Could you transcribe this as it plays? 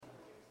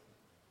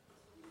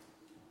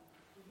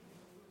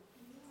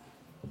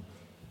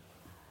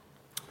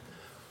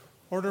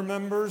Order,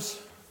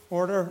 members.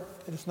 Order.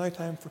 It is now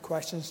time for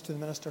questions to the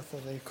Minister for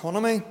the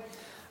Economy,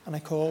 and I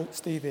call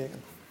Steve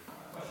Aiken.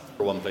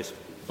 Number one, please.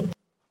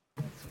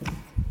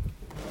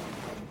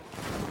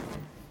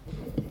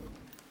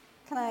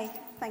 Can I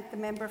thank the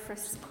member for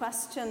his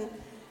question?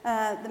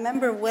 The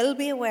member will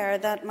be aware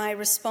that my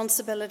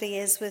responsibility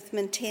is with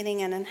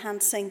maintaining and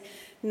enhancing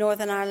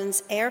Northern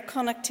Ireland's air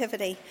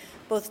connectivity,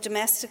 both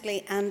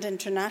domestically and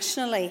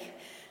internationally.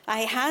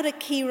 I had a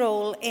key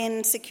role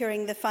in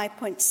securing the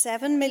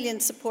 €5.7 million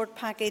support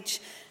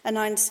package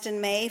announced in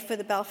May for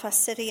the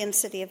Belfast City and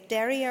City of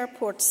Derry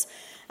airports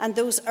and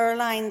those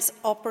airlines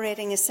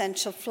operating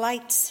essential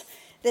flights.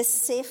 This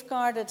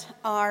safeguarded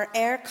our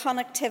air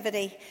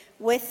connectivity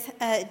with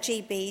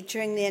GB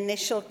during the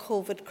initial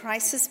COVID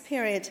crisis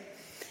period.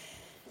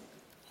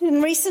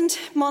 In recent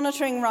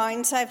monitoring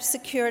rounds, I have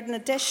secured an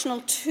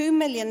additional €2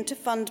 million to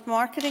fund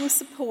marketing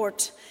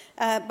support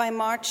by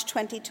March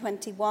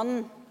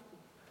 2021.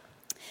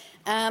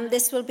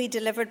 This will be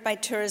delivered by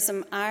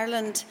Tourism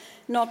Ireland.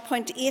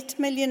 €0.8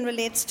 million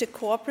relates to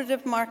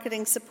cooperative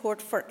marketing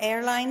support for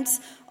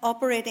airlines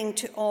operating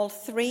to all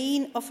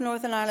 3 of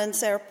Northern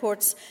Ireland's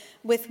airports,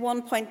 with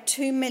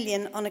 €1.2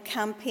 million on a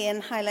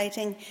campaign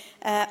highlighting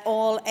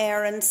all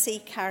air and sea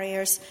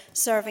carriers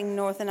serving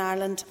Northern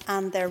Ireland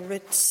and their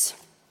routes.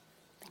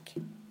 Thank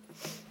you.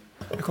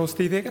 I call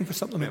Steve Aiken for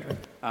supplementary.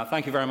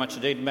 Thank you very much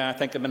indeed. May I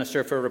thank the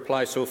Minister for a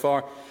reply so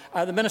far.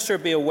 The Minister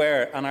be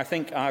aware, and I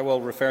think I will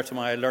refer to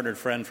my learned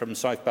friend from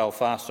South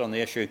Belfast on the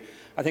issue,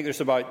 I think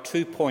there's about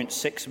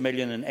 €2.6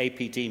 million in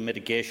APD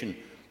mitigation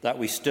that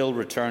we still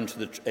return to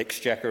the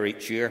Exchequer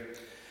each year.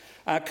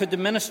 Could the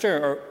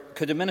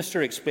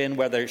Minister explain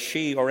whether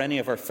she or any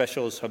of her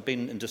officials have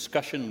been in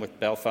discussion with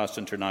Belfast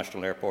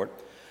International Airport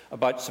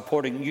about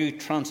supporting new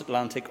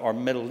transatlantic or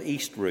Middle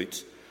East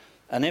routes?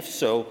 And if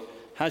so,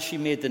 has she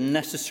made the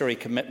necessary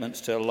commitments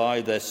to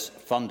allow this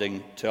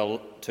funding to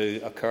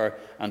occur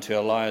and to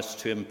allow us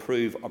to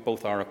improve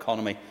both our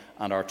economy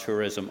and our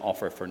tourism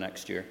offer for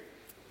next year?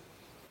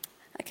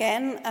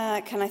 Again,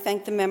 can I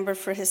thank the member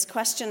for his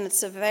question?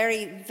 It's a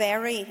very,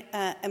 very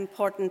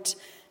important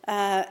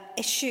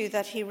issue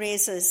that he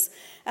raises.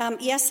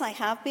 Yes, I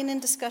have been in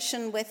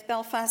discussion with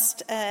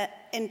Belfast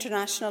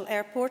International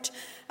Airport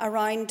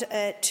around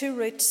 2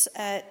 routes,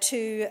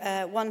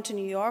 one to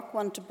New York,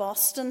 one to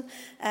Boston,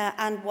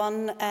 and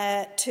one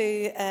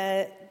to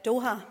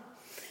Doha.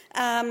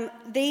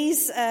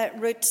 These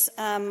routes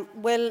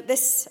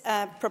this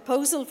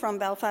proposal from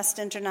Belfast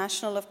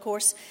International, of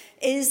course,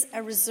 is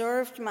a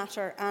reserved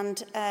matter,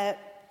 and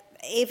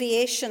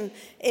aviation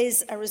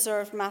is a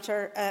reserved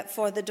matter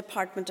for the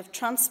Department of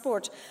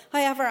Transport.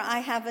 However, I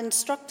have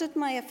instructed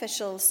my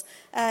officials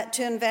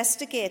to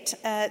investigate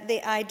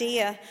the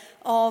idea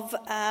of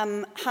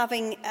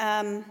having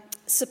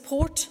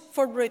support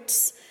for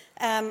routes,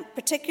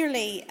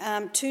 particularly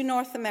to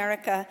North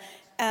America,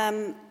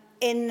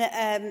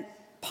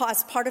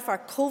 as part of our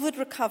COVID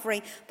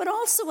recovery, but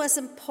also as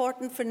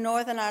important for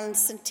Northern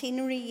Ireland's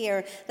centenary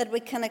year, that we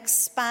can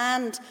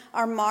expand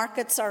our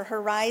markets, our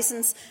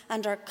horizons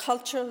and our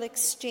cultural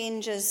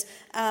exchanges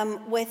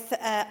with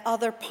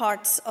other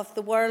parts of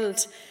the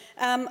world.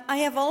 I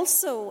have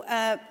also,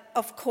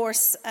 of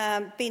course,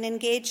 been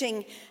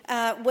engaging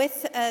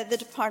with the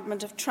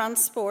Department of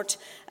Transport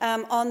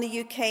on the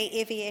UK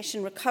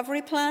Aviation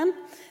Recovery Plan.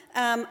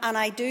 And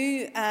I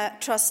do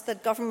trust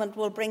that Government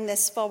will bring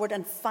this forward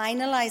and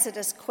finalise it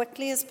as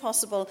quickly as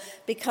possible,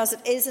 because it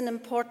is an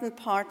important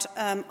part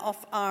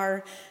of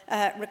our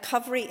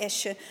recovery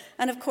issue.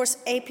 And of course,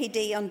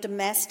 APD on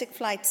domestic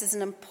flights is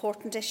an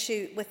important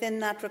issue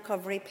within that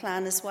recovery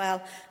plan as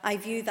well. I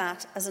view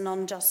that as an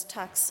unjust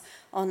tax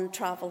on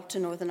travel to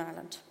Northern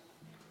Ireland.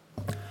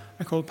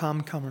 I call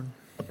Pam Cameron.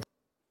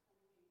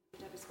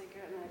 Deputy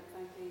Speaker, and I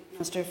thank the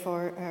Minister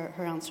for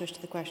her answers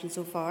to the question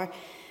so far.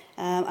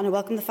 And I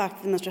welcome the fact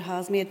that the Minister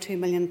has made £2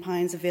 million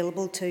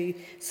available to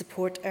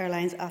support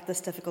airlines at this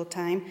difficult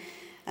time.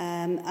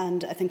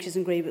 And I think she's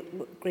in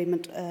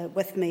agreement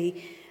with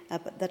me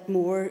that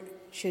more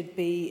should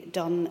be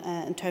done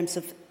in terms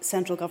of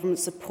central government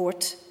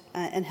support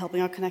in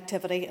helping our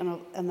connectivity,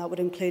 and that would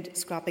include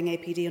scrapping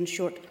APD on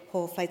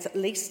short-haul flights, at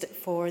least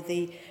for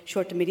the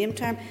short to medium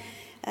term.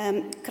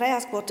 Could I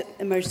ask what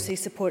emergency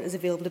support is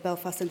available to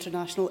Belfast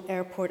International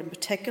Airport in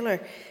particular,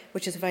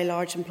 which is a very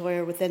large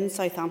employer within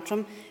South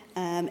Antrim,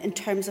 in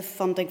terms of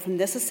funding from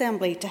this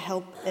Assembly to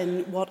help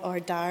in what are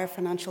dire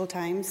financial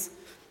times?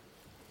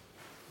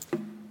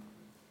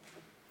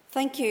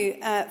 Thank you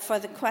for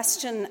the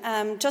question.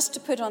 Just to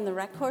put on the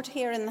record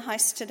here in the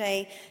House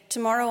today,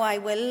 tomorrow I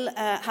will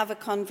have a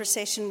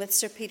conversation with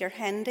Sir Peter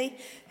Hendy,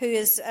 who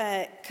is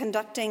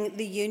conducting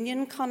the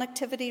Union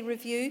Connectivity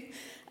Review.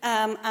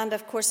 And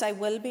of course I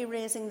will be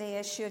raising the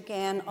issue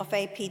again of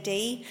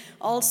APD,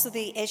 also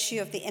the issue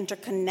of the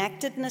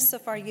interconnectedness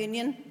of our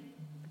Union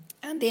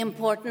and the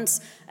importance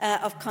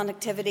of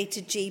connectivity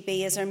to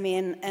GB as our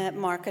main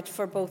market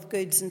for both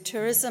goods and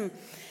tourism.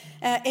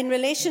 In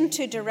relation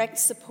to direct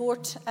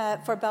support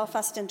for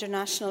Belfast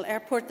International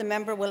Airport, the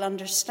member will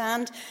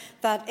understand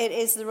that it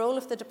is the role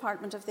of the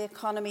Department of the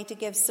Economy to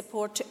give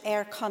support to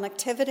air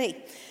connectivity.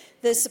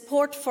 The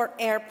support for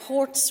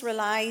airports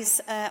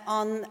relies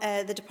on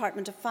the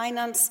Department of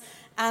Finance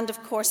and,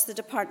 of course, the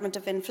Department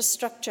of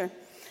Infrastructure.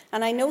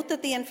 And I note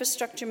that the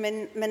Infrastructure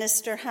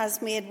Minister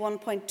has made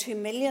 £1.2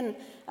 million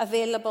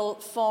available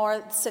for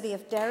the City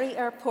of Derry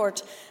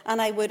Airport,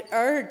 and I would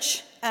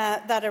urge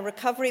that a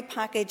recovery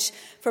package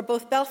for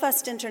both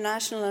Belfast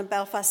International and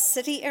Belfast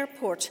City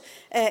Airport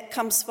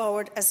comes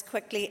forward as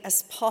quickly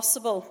as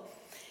possible.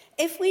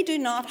 If we do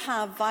not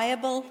have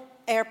viable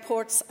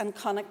airports and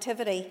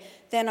connectivity,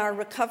 then our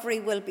recovery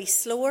will be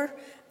slower,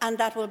 and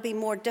that will be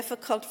more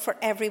difficult for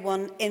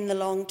everyone in the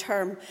long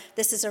term.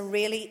 This is a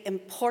really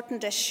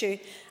important issue.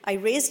 I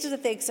raised it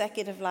at the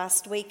Executive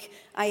last week.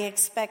 I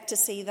expect to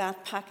see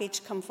that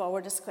package come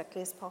forward as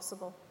quickly as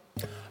possible.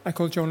 I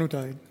call John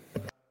O'Dowd.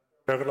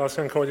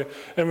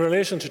 In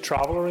relation to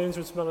travel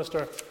arrangements,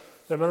 Minister,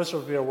 the Minister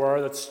will be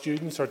aware that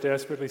students are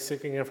desperately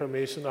seeking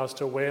information as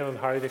to when and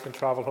how they can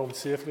travel home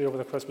safely over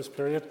the Christmas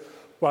period,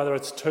 whether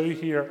it's to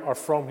here or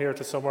from here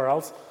to somewhere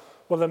else.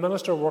 Will the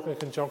Minister work in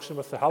conjunction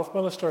with the Health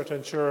Minister to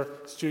ensure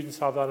students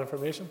have that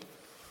information?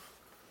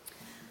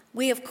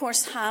 We, of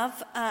course,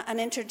 have an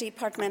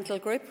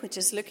interdepartmental group which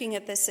is looking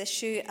at this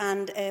issue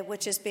and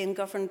which is being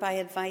governed by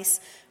advice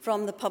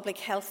from the Public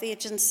Health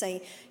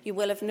Agency. You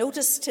will have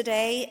noticed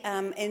today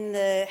in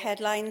the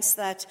headlines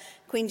that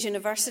Queen's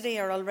University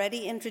are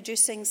already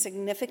introducing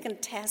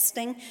significant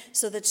testing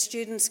so that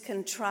students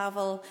can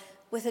travel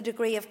with a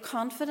degree of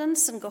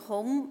confidence and go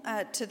home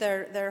to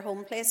their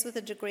home place with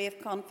a degree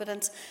of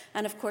confidence.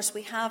 And of course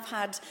we have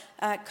had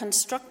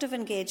constructive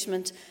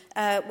engagement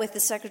with the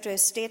Secretary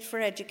of State for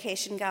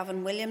Education,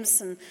 Gavin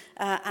Williamson,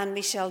 and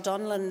Michelle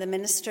Donlan,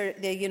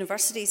 the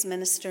Universities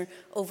Minister,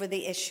 over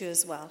the issue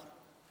as well.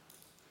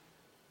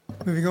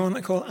 Moving on,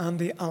 I call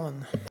Andy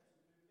Allen.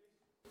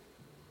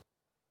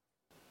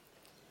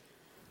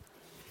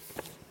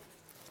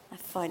 I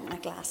found my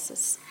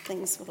glasses.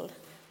 Things will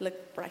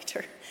look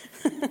brighter.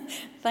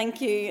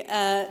 Thank you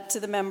to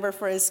the member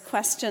for his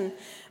question.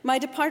 My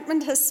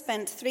department has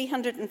spent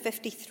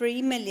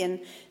 $353 million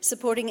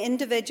supporting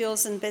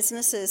individuals and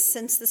businesses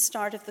since the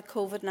start of the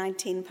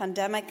COVID-19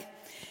 pandemic.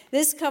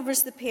 This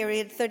covers the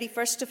period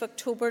 31st of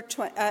October.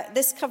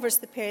 This covers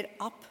the period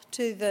up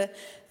to the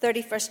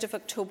 31st of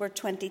October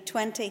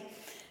 2020.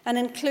 And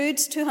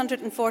includes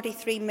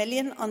 $243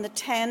 million on the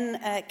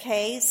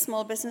 10K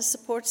Small Business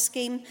Support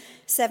Scheme,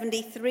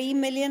 $73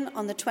 million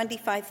on the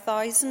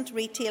 25,000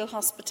 Retail,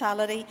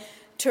 Hospitality,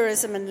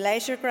 Tourism and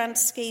Leisure Grant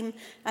Scheme,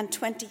 and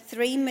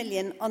 $23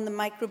 million on the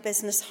Micro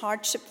Business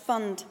Hardship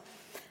Fund.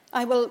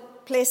 I will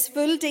place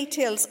full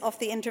details of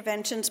the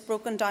interventions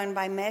broken down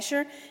by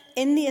measure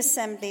in the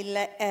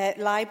Assembly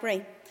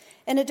Library.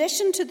 In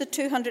addition to the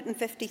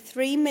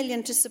 $253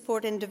 million to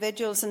support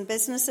individuals and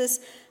businesses,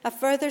 a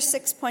further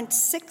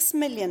 $6.6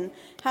 million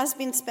has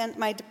been spent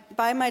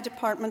by my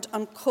department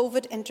on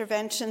COVID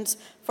interventions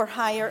for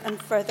higher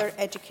and further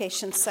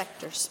education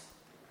sectors.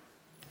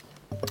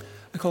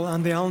 I call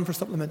Andy Allen for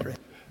supplementary.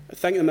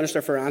 Thank the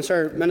Minister for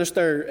answer.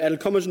 Minister, it will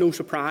come as no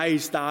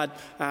surprise that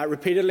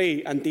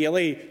repeatedly and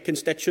daily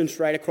constituents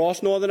right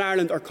across Northern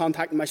Ireland are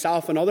contacting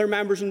myself and other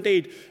members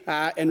indeed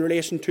in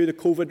relation to the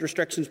COVID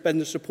restrictions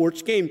business support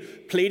scheme,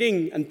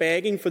 pleading and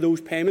begging for those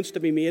payments to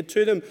be made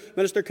to them.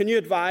 Minister, can you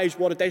advise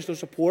what additional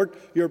support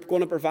you're going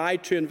to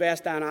provide to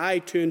Invest NI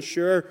to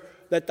ensure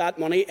that that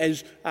money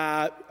is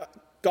got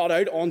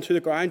out onto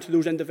the ground to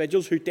those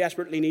individuals who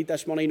desperately need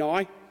this money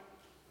now?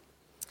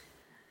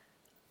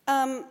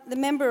 The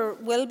member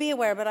will be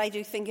aware, but I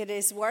do think it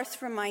is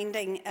worth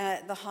reminding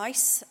the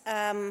House,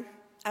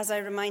 as I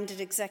reminded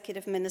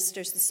executive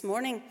ministers this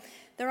morning,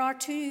 there are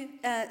two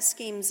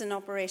schemes in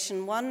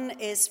operation. One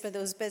is for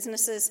those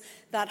businesses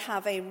that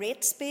have a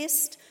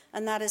rates-based,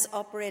 and that is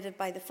operated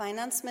by the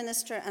Finance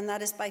Minister, and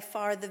that is by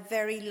far the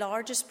very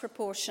largest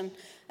proportion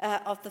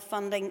of the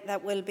funding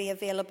that will be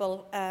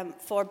available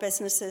for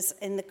businesses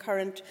in the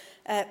current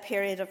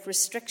period of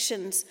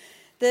restrictions.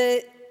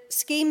 The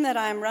scheme that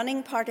I am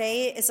running, Part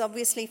A, is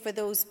obviously for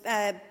those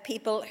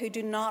people who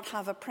do not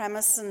have a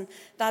premise, and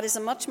that is a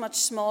much, much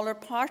smaller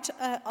part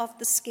of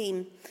the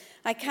scheme.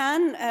 I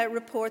can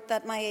report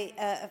that my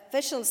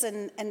officials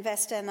in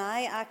Invest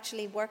NI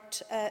actually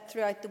worked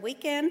throughout the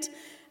weekend.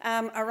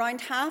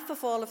 Around half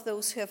of all of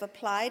those who have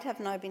applied have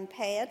now been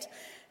paid.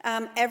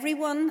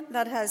 Everyone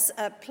that has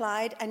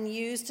applied and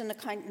used an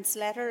accountant's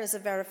letter as a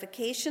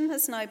verification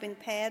has now been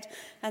paid,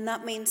 and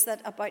that means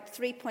that about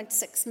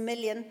 $3.6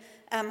 million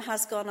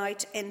has gone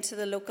out into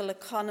the local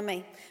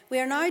economy. We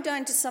are now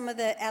down to some of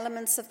the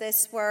elements of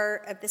this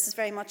where this is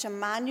very much a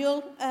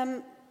manual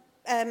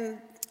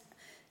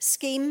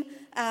scheme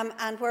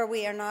and where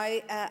we are now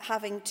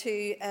having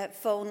to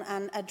phone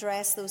and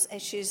address those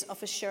issues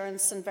of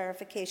assurance and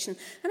verification.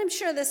 And I'm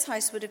sure this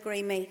House would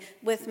agree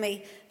with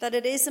me that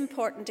it is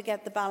important to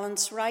get the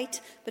balance right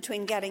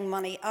between getting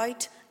money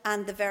out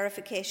and the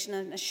verification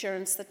and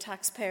assurance that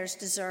taxpayers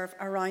deserve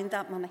around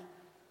that money.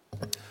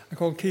 I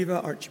call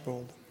Kiva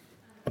Archibald.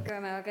 And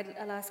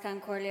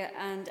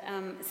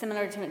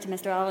similar to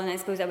Mr. Allen, I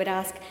suppose I would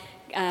ask,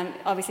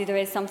 obviously there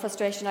is some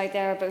frustration out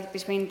there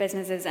between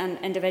businesses and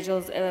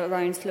individuals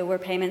around slower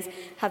payments.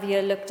 Have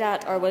you looked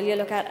at, or will you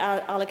look at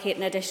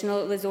allocating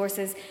additional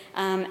resources,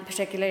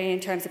 particularly in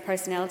terms of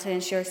personnel, to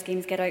ensure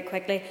schemes get out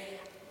quickly,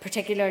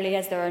 particularly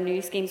as there are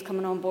new schemes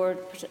coming on board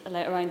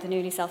around the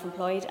newly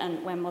self-employed,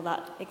 and when will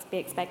that be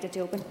expected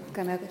to open?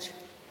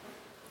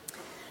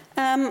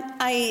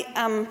 I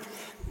am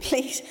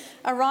pleased.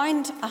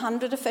 Around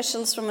 100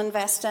 officials from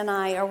Invest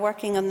NI are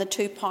working on the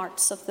two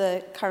parts of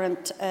the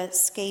current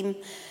scheme.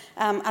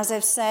 As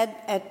I've said,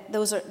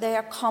 they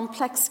are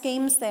complex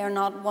schemes. They are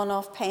not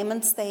one-off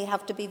payments. They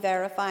have to be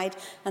verified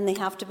and they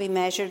have to be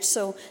measured.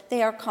 So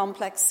they are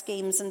complex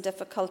schemes and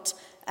difficult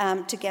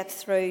to get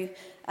through.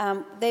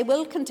 They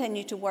will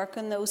continue to work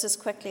on those as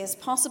quickly as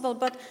possible.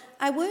 But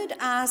I would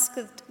ask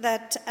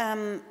that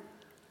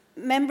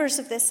members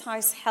of this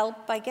House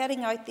help by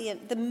getting out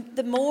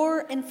the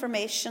more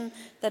information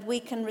that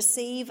we can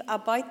receive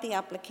about the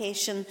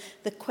application,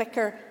 the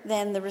quicker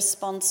then the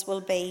response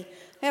will be.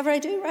 However, I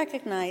do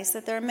recognise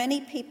that there are many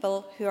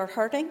people who are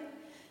hurting,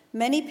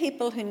 many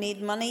people who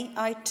need money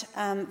out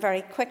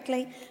very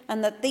quickly,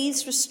 and that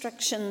these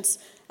restrictions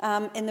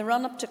in the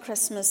run-up to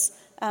Christmas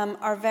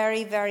are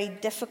very, very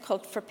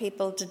difficult for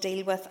people to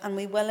deal with, and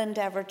we will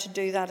endeavour to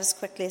do that as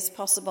quickly as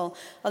possible.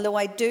 Although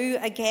I do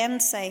again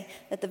say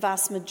that the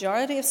vast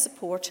majority of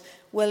support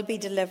will be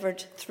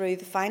delivered through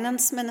the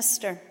Finance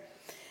Minister.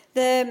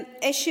 The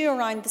issue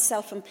around the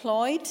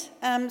self-employed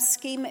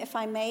scheme, if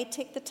I may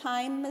take the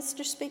time,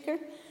 Mr. Speaker,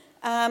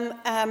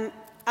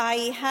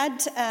 I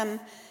had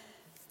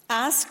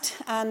asked,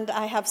 and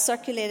I have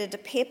circulated a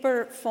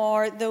paper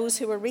for those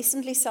who were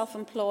recently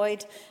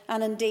self-employed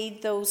and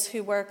indeed those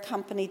who were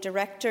company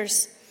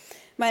directors.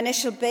 My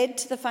initial bid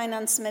to the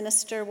Finance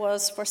Minister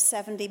was for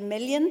 70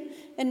 million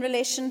in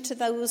relation to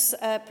those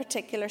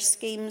particular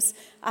schemes.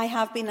 I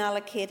have been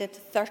allocated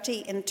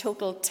 30 in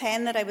total,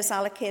 10 that I was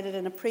allocated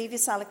in a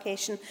previous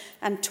allocation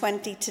and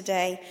 20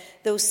 today.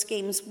 Those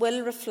schemes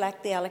will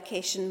reflect the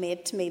allocation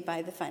made to me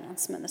by the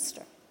Finance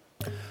Minister.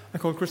 I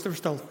call Christopher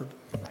Stelford.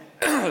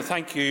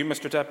 Thank you,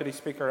 Mr. Deputy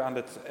Speaker, and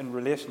it's in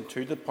relation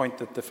to the point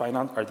that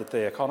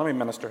the Economy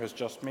Minister has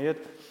just made.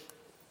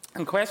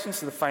 In questions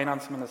to the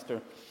Finance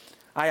Minister,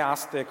 I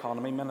asked the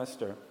Economy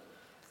Minister.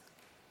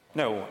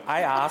 No,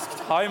 I asked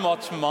how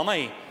much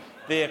money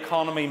the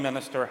Economy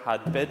Minister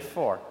had bid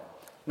for.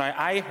 Now,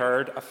 I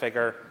heard a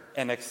figure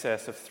in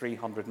excess of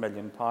 £300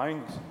 million.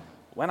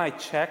 When I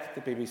checked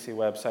the BBC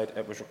website,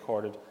 it was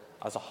recorded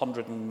as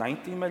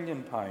 £190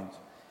 million.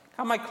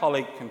 Can my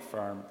colleague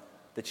confirm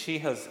that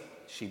she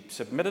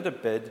submitted a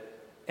bid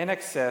in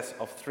excess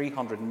of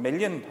 £300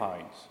 million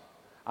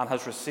and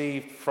has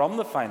received from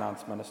the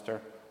Finance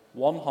Minister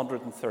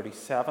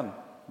 £137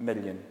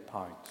 million?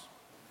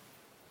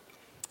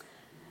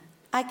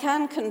 I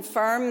can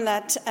confirm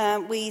that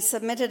we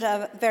submitted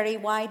a very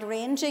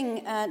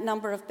wide-ranging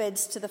number of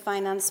bids to the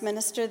Finance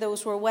Minister.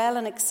 Those were well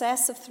in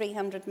excess of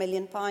 £300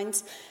 million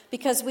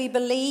because we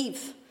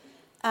believe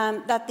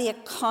that the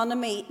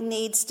economy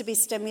needs to be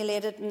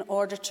stimulated in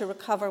order to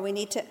recover. We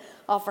need to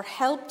offer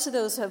help to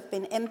those who have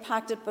been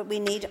impacted, but we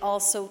need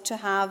also to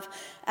have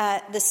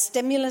the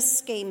stimulus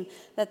scheme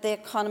that the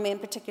economy, and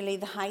particularly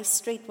the high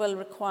street, will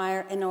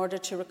require in order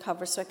to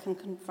recover. So I can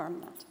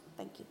confirm that.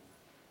 Thank you.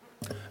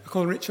 I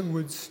call Rachel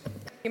Woods.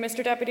 Thank you,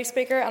 Mr. Deputy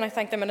Speaker, and I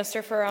thank the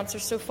Minister for her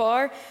answers so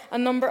far. A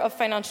number of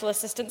financial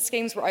assistance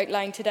schemes were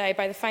outlined today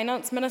by the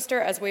Finance Minister,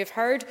 as we have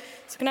heard.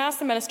 So can I ask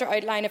the Minister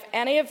outline if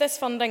any of this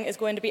funding is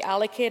going to be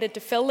allocated to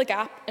fill the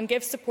gap and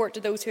give support to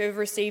those who have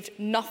received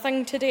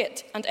nothing to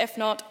date, and if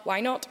not,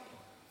 why not?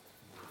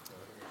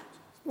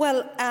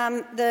 Well,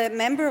 the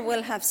member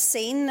will have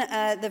seen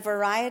the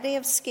variety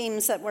of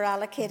schemes that were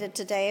allocated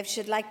today. If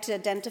she'd like to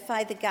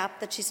identify the gap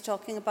that she's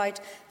talking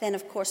about, then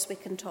of course we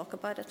can talk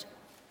about it.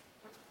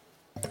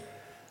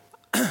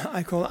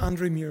 I call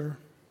Andrew Muir.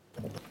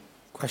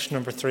 Question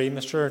number 3,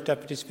 Mr.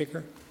 Deputy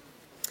Speaker.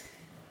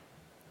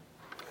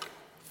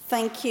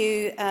 Thank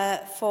you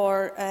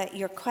for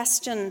your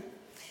question.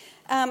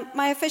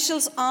 My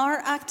officials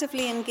are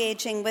actively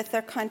engaging with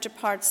their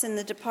counterparts in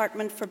the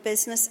Department for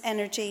Business,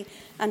 Energy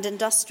and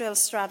Industrial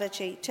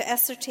Strategy to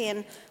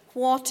ascertain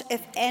what,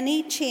 if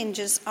any,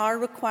 changes are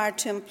required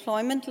to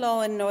employment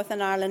law in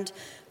Northern Ireland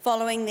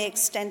following the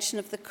extension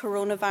of the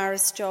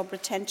Coronavirus Job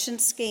Retention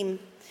Scheme.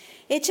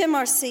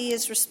 HMRC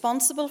is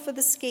responsible for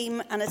the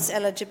scheme and its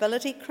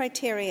eligibility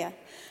criteria.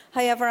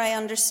 However, I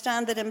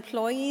understand that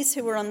employees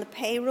who were on the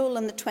payroll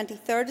on the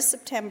 23rd of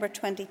September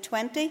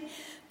 2020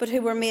 but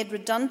who were made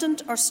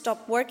redundant or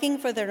stopped working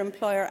for their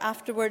employer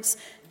afterwards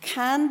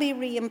can be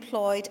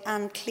re-employed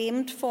and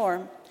claimed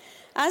for.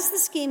 As the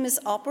scheme is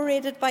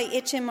operated by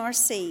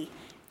HMRC,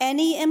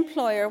 any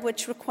employer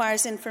which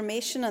requires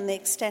information on the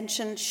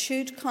extension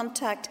should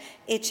contact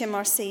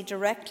HMRC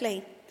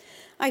directly.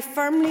 I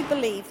firmly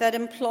believe that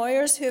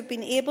employers who have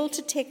been able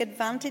to take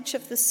advantage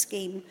of the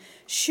scheme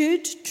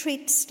should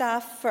treat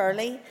staff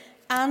fairly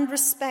and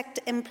respect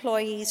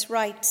employees'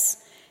 rights.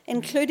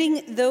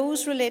 including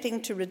those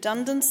relating to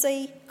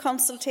redundancy,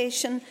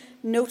 consultation,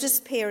 notice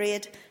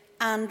period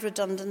and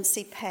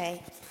redundancy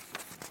pay.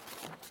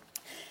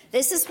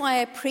 This is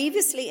why I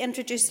previously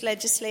introduced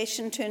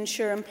legislation to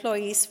ensure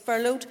employees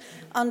furloughed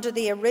under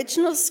the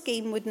original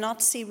scheme would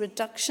not see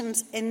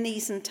reductions in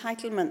these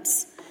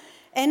entitlements.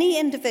 Any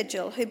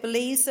individual who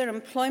believes their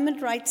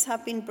employment rights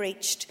have been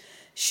breached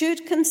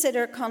should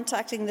consider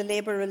contacting the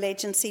Labour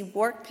Agency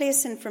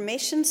Workplace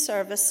Information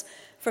Service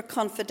for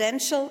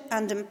confidential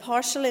and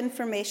impartial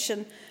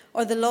information,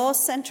 or the Law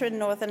Centre in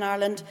Northern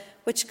Ireland,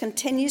 which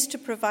continues to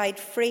provide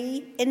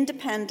free,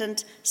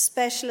 independent,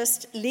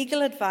 specialist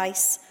legal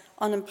advice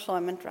on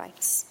employment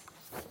rights.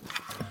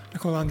 I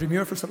call Andrew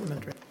Muir for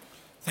supplementary.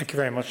 Thank you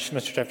very much,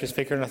 Mr Deputy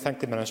Speaker, and I thank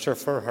the Minister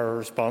for her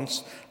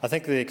response. I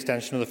think the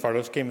extension of the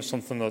furlough scheme is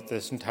something that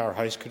this entire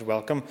House could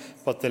welcome,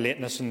 but the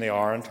lateness in the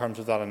hour in terms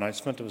of that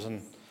announcement, it was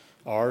in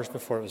hours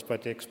before it was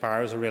about to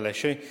expire, is a real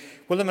issue.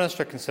 Will the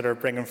Minister consider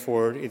bringing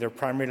forward either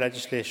primary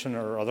legislation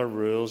or other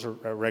rules or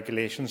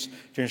regulations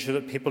to ensure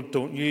that people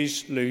don't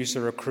lose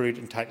their accrued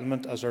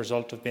entitlement as a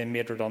result of being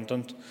made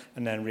redundant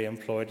and then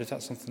re-employed? Is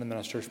that something the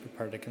Minister is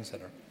prepared to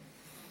consider?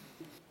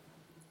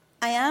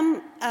 I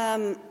am,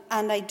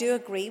 and I do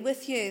agree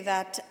with you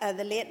that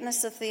the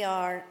lateness of the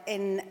hour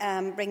in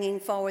bringing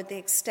forward the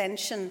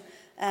extension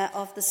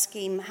of the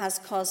scheme has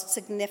caused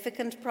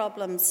significant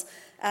problems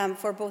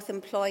for both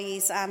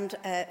employees and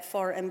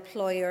for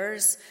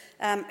employers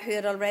who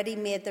had already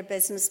made their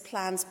business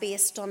plans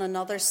based on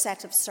another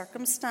set of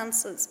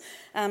circumstances.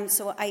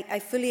 So I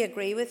fully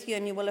agree with you,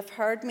 and you will have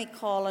heard me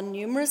call on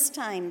numerous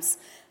times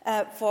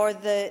for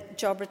the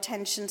job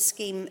retention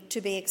scheme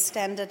to be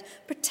extended,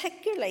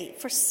 particularly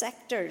for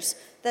sectors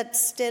that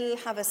still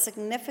have a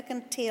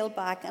significant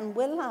tailback and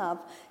will have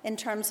in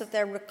terms of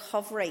their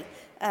recovery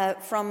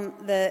from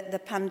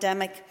the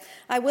pandemic.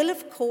 I will,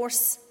 of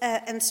course,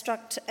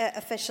 instruct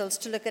officials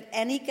to look at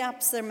any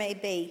gaps there may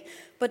be,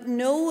 but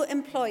no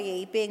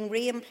employee being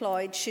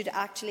re-employed should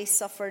actually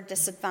suffer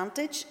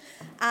disadvantage.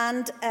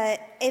 And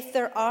if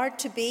there are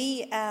to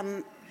be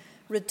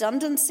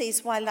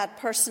redundancies while that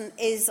person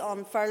is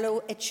on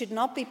furlough, it should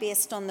not be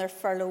based on their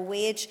furlough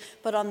wage,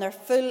 but on their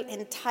full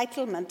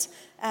entitlement,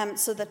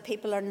 so that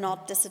people are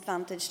not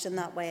disadvantaged in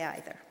that way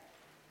either.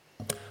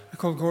 I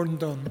call Gordon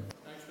Dunn.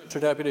 Mr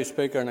Deputy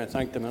Speaker, and I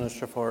thank the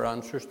Minister for her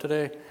answers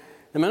today.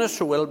 The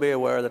Minister will be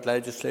aware that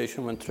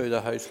legislation went through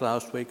the House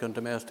last week on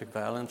domestic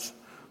violence,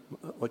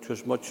 which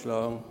was much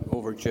long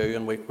overdue,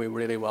 and we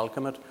really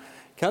welcome it.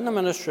 Can the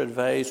Minister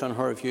advise on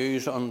her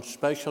views on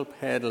special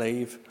paid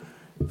leave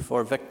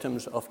for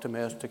victims of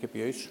domestic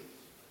abuse?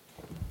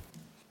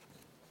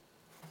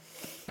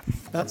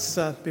 That's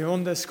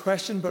beyond this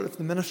question, but if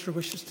the Minister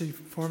wishes to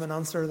form an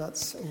answer,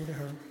 that's over to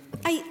her.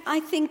 I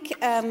think,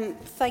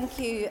 thank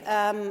you,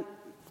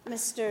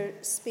 Mr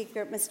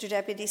Speaker, Mr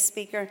Deputy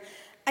Speaker.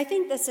 I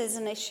think this is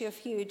an issue of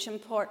huge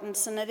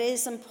importance, and it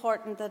is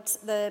important that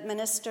the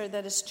Minister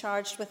that is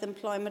charged with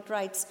employment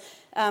rights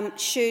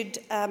should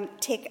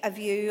take a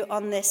view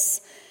on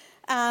this.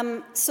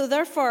 So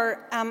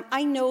therefore,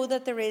 I know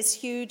that there is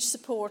huge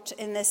support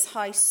in this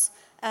House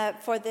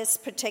for this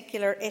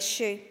particular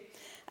issue.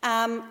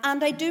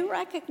 And I do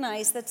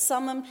recognise that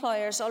some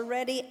employers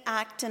already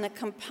act in a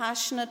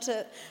compassionate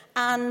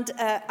and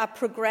a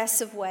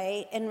progressive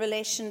way in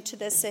relation to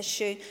this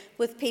issue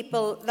with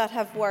people that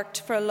have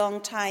worked for a long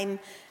time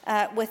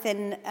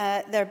within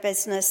their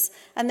business.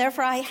 And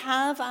therefore I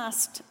have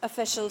asked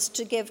officials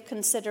to give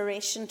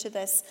consideration to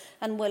this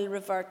and will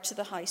revert to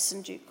the House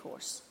in due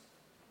course.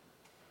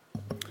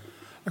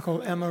 I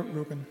call Emma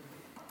Rogan.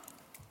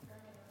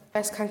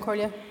 Yes,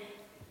 Concordia.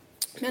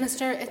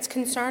 Minister, it's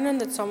concerning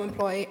that some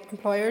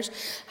employers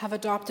have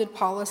adopted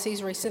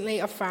policies recently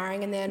of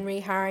firing and then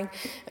rehiring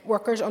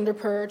workers under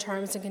poor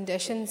terms and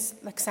conditions,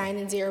 like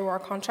signing zero-hour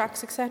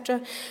contracts, etc.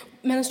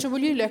 Minister, will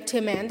you look to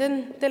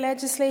amending the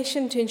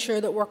legislation to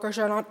ensure that workers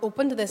are not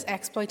open to this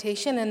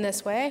exploitation in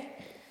this way?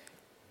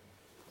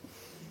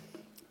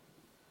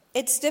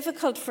 It's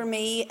difficult for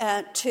me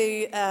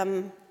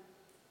to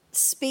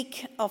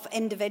speak of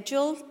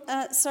individual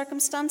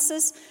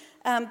circumstances,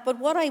 but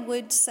what I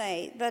would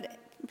say that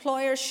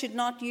employers should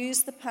not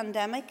use the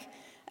pandemic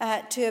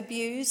to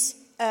abuse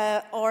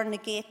or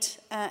negate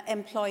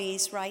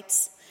employees'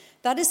 rights.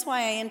 That is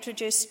why I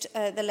introduced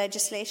the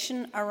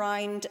legislation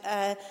around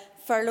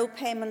furlough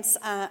payments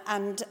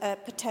and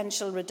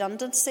potential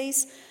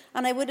redundancies.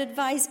 And I would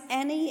advise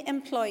any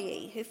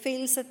employee who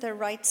feels that their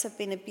rights have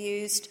been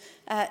abused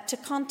to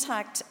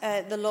contact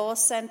the Law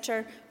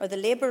Centre or the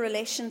Labour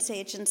Relations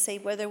Agency,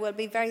 where there will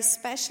be very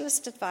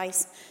specialist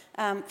advice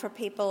for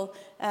people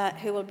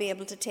who will be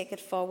able to take it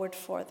forward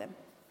for them.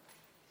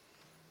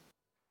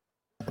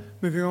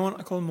 Moving on,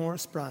 I call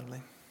Maurice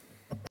Brandley.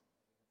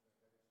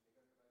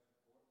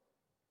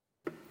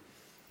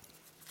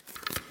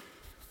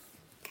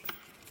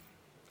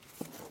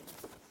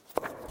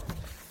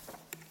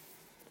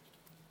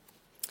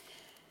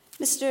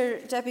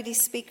 Mr Deputy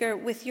Speaker,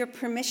 with your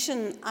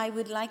permission, I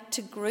would like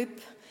to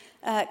group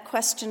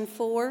question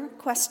 4,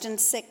 question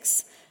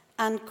 6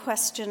 and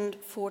question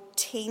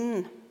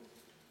 14.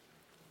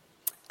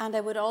 And I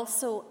would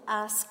also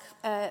ask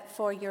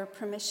for your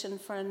permission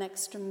for an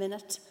extra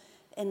minute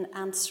in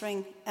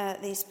answering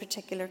these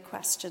particular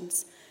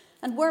questions.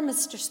 And were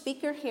Mr.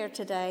 Speaker here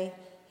today,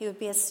 he would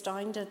be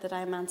astounded that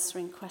I'm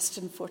answering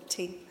question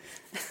 14.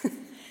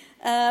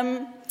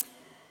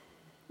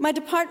 My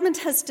department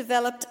has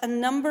developed a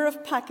number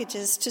of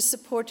packages to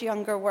support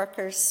younger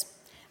workers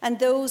and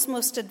those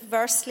most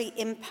adversely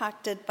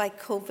impacted by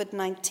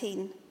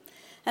COVID-19.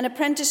 An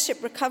apprenticeship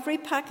recovery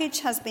package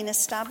has been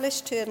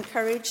established to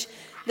encourage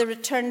the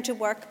return to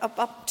work of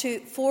up to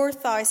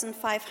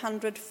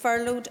 4,500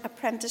 furloughed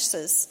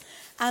apprentices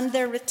and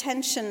their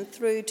retention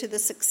through to the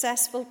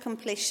successful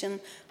completion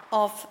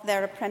of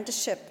their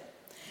apprenticeship.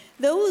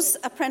 Those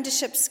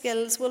apprenticeship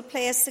skills will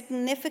play a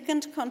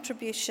significant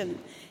contribution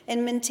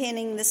in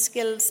maintaining the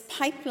skills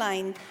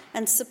pipeline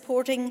and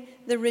supporting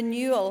the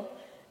renewal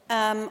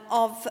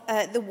of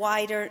the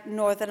wider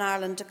Northern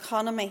Ireland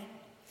economy.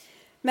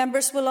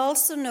 Members will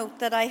also note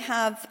that I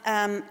have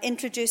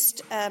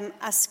introduced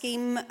a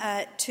scheme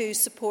to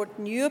support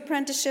new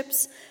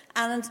apprenticeships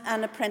and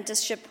an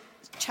apprenticeship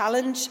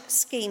challenge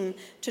scheme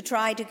to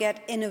try to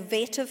get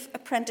innovative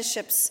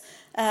apprenticeships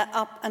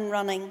up and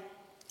running.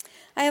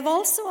 I have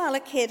also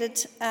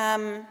allocated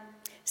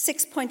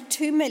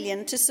 $6.2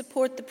 million to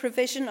support the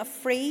provision of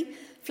free,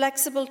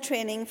 flexible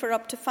training for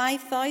up to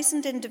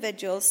 5,000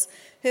 individuals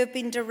who have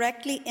been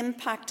directly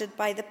impacted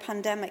by the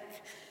pandemic.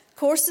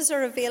 Courses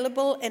are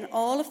available in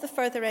all of the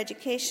further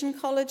education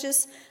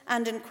colleges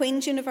and in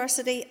Queen's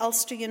University,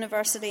 Ulster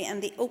University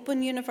and the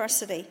Open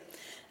University.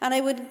 And I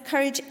would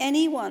encourage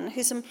anyone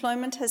whose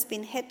employment has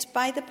been hit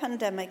by the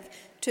pandemic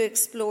to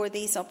explore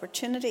these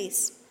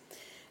opportunities.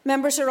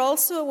 Members are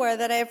also aware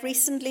that I have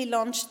recently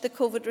launched the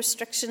COVID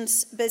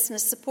Restrictions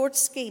Business Support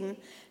Scheme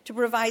to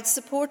provide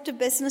support to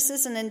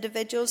businesses and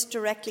individuals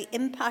directly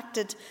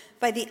impacted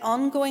by the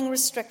ongoing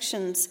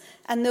restrictions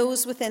and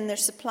those within their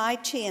supply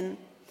chain.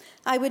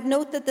 I would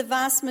note that the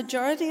vast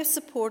majority of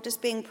support is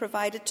being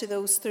provided to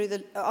those through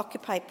the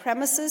occupied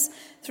premises,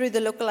 through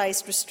the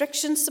Localised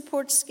Restrictions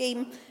Support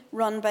Scheme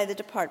run by the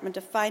Department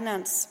of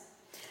Finance.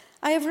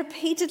 I have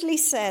repeatedly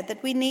said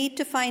that we need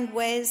to find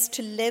ways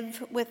to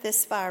live with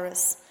this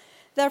virus.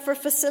 Therefore,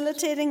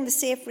 facilitating the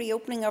safe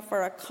reopening of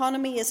our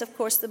economy is, of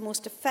course, the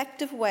most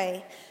effective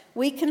way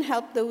we can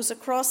help those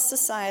across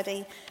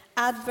society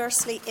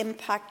adversely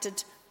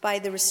impacted by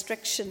the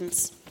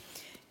restrictions.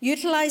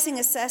 Utilising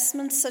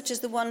assessments such as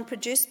the one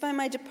produced by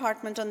my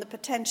department on the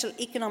potential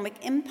economic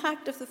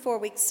impact of the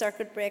 4-week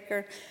circuit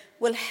breaker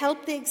will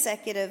help the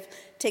Executive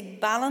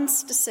take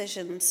balanced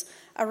decisions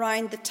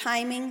around the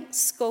timing,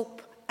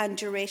 scope and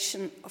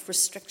duration of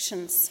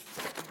restrictions.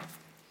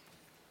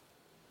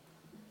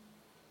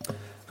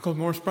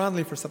 Morris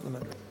Bradley for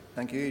supplementary.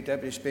 Thank you,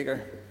 Deputy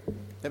Speaker.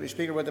 Deputy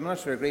Speaker, would the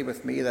Minister agree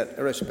with me that,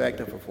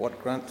 irrespective of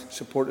what grant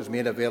support is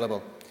made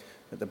available,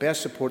 that the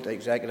best support the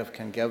Executive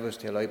can give is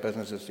to allow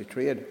businesses to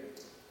trade?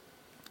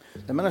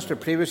 The Minister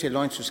previously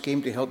launched a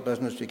scheme to help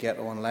business to get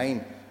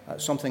online,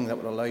 something that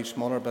would allow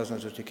smaller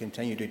businesses to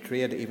continue to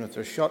trade even if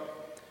they're shut.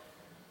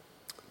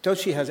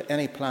 Does she have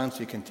any plans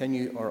to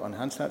continue or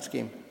enhance that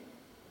scheme?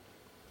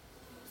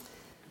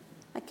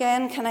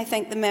 Again, can I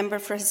thank the member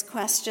for his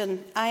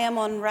question? I am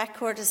on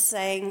record as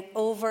saying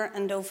over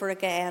and over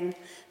again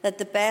that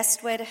the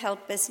best way to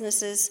help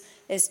businesses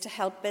is to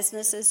help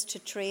businesses to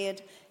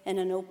trade in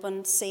an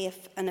open,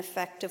 safe and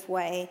effective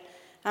way.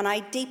 And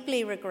I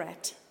deeply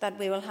regret that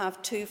we will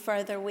have 2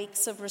 further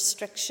weeks of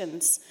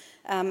restrictions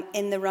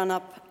in the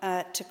run-up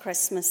to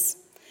Christmas.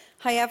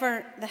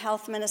 However, the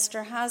Health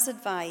Minister has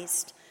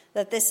advised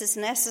that this is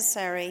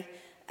necessary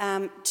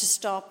to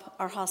stop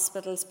our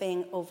hospitals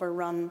being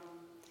overrun.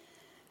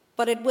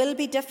 But it will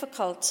be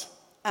difficult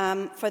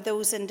for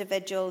those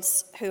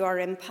individuals who are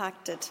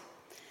impacted.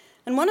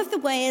 And one of the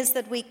ways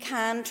that we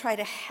can try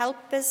to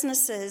help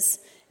businesses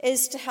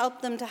is to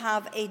help them to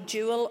have a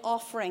dual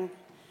offering,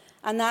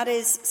 and that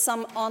is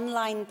some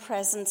online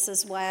presence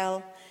as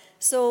well.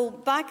 So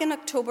back in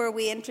October,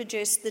 we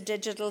introduced the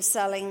Digital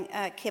Selling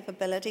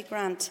Capability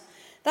Grant.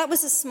 That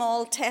was a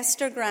small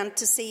tester grant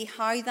to see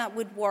how that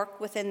would work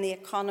within the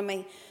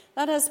economy.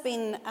 That has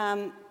been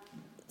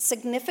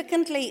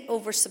significantly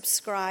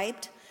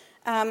oversubscribed,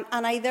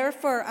 and I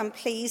therefore am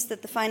pleased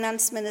that the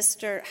Finance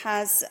Minister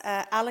has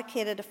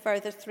allocated a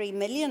further $3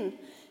 million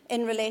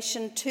in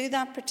relation to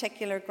that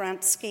particular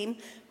grant scheme,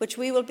 which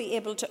we will be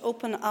able to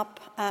open up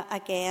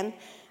again.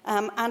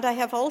 And I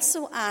have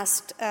also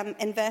asked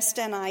Invest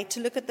NI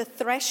to look at the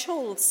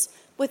thresholds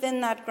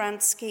within that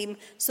grant scheme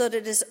so that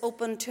it is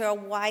open to a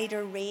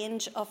wider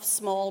range of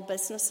small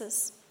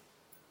businesses.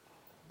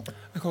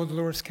 I call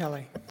Dolores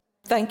Kelly.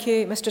 Thank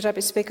you, Mr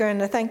Deputy Speaker,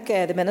 and I thank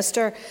the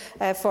Minister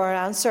for her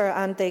answer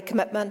and the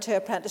commitment to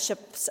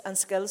apprenticeships and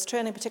skills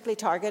training, particularly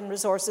targeting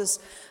resources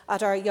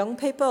at our young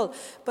people.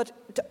 But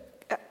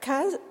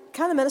can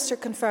the Minister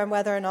confirm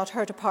whether or not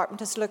her department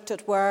has looked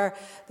at where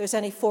there's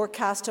any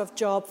forecast of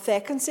job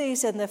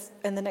vacancies in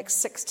the next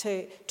 6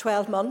 to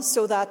 12 months,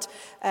 so that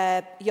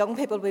young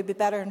people will be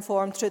better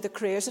informed through the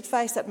careers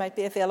advice that might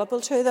be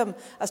available to them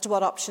as to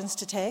what options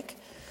to take?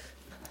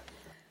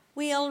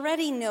 We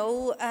already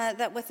know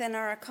that within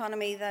our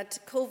economy that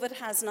COVID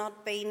has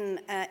not been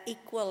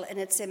equal in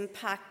its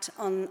impact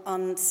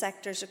on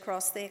sectors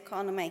across the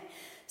economy.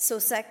 So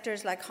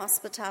sectors like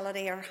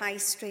hospitality or high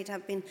street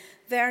have been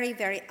very,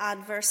 very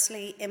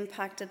adversely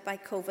impacted by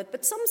COVID.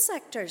 But some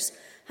sectors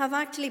have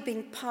actually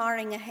been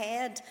powering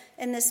ahead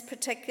in this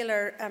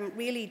particular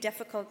really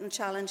difficult and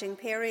challenging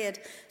period.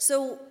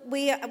 So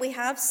we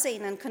have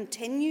seen and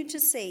continue to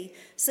see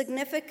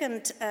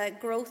significant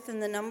growth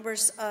in the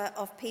numbers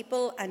of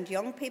people and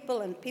young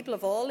people and people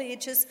of all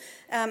ages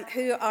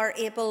who are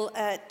able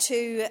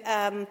to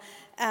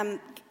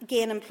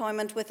gain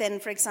employment within,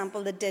 for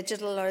example, the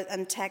digital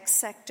and tech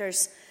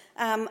sectors.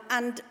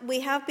 And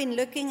we have been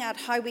looking at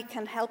how we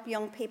can help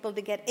young people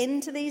to get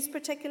into these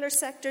particular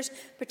sectors,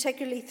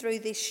 particularly through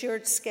the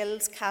Shared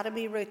Skills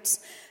Academy routes.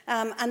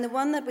 And the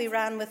one that we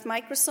ran with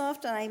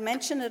Microsoft, and I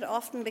mention it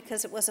often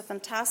because it was a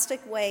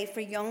fantastic way for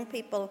young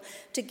people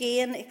to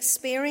gain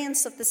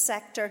experience of the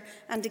sector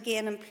and to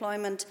gain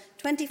employment.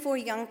 24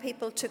 young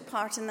people took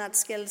part in that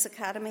Skills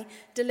Academy,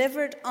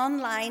 delivered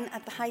online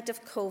at the height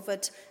of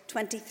COVID.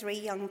 23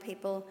 young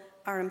people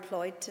are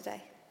employed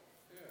today.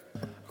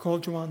 Call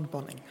Joanne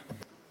Bunning.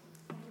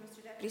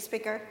 Mr Deputy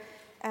Speaker,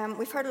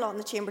 we've heard a lot in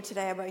the Chamber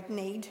today about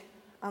need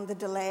and the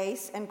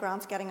delays in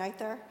grants getting out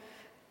there.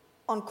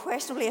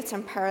 Unquestionably, it's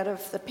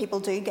imperative that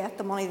people do get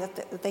the money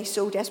that they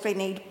so desperately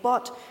need.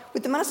 But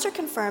would the Minister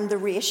confirm the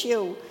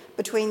ratio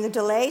between the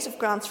delays of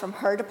grants from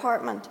her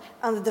department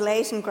and the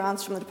delays in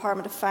grants from the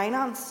Department of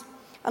Finance?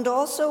 And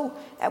also,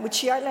 would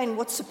she outline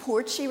what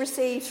support she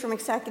receives from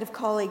executive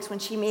colleagues when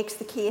she makes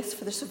the case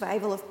for the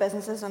survival of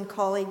businesses and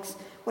colleagues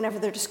whenever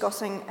they're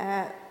discussing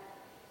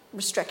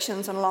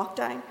restrictions and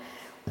lockdown?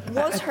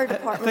 Was her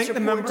department's I think the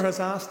report, member has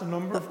asked a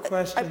number of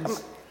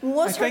questions.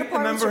 Was her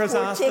department's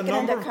report taken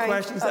into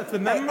account? If the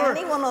member,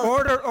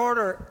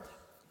 order.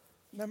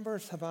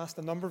 Members have asked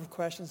a number of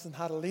questions and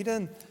had a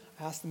lead-in.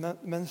 I asked the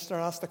Minister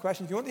asked the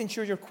question. If you want to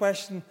ensure your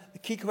question, the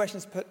key question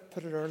is put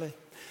it early.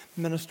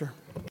 Minister.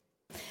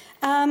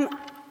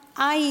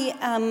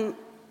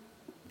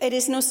 It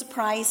is no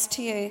surprise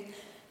to you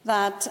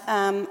that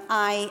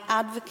I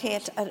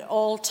advocate at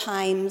all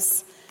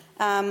times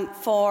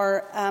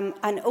for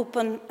an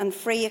open and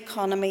free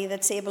economy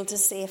that's able to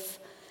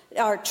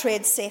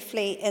trade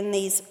safely in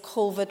these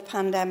COVID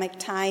pandemic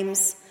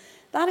times.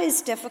 That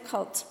is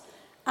difficult.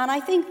 And I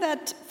think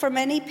that for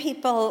many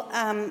people,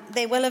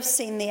 they will have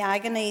seen the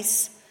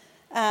agonies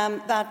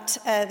that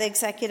the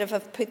Executive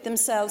have put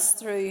themselves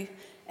through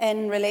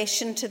in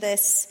relation to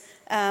this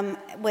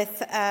with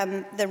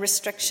the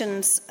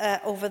restrictions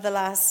over the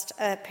last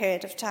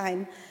period of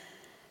time.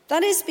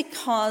 That is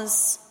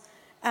because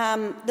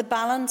the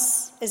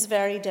balance is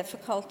very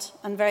difficult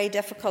and very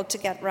difficult to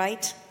get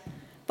right.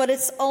 But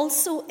it's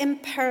also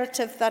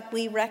imperative that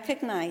we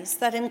recognise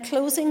that in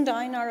closing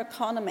down our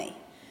economy,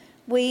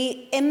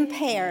 we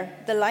impair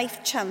the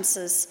life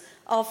chances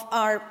of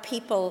our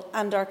people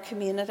and our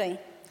community.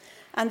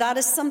 And that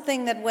is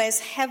something that weighs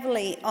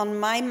heavily on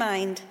my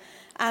mind,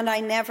 and I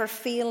never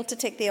fail to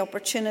take the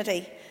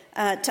opportunity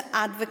to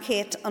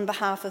advocate on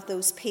behalf of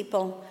those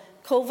people.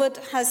 COVID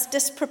has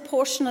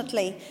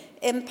disproportionately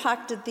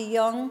impacted the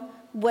young,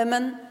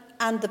 women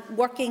and the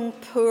working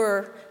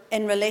poor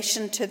in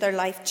relation to their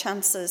life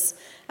chances,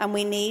 and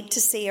we need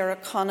to see our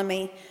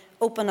economy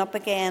open up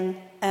again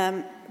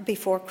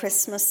before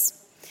Christmas.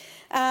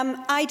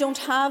 I don't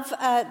have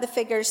the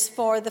figures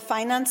for the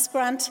finance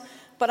grant,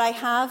 but I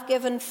have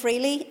given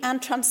freely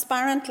and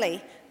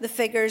transparently the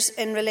figures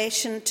in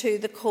relation to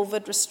the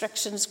COVID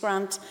restrictions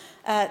grant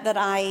that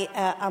I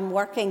am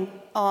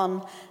working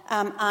on,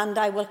 and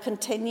I will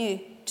continue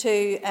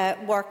to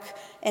work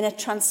in a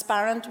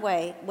transparent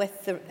way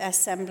with the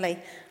Assembly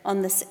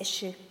on this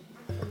issue.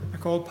 I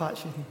call Pat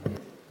Sheehan.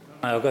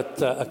 I've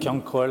got a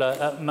young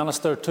Corla.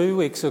 Minister, 2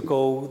 weeks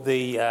ago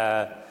the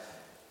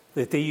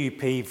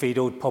DUP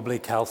vetoed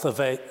public health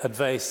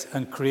advice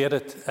and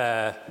created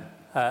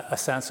a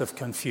sense of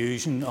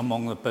confusion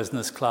among the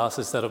business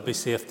classes that it would be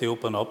safe to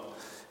open up.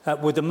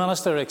 Would the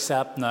Minister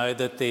accept now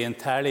that the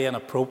entirely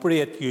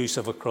inappropriate use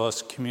of a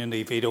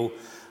cross-community veto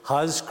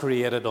has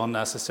created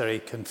unnecessary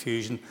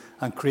confusion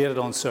and created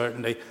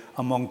uncertainty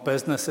among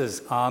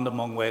businesses and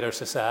among wider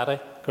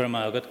society?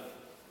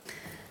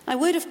 I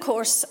would, of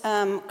course,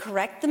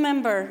 correct the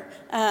member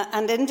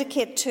and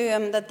indicate to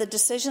him that the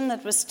decision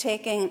that was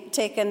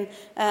taken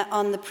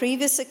on the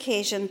previous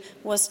occasion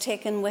was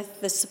taken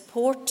with the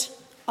support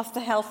of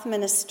the Health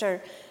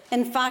Minister.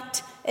 In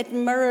fact, it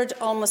mirrored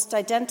almost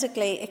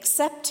identically,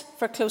 except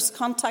for close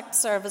contact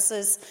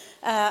services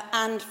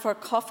and for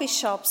coffee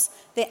shops,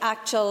 the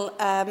actual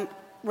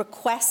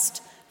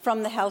request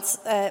from the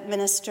Health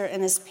Minister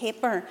in his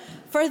paper.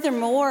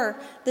 Furthermore,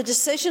 the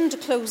decision to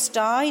close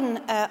down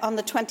on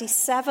the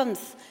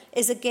 27th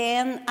is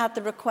again at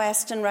the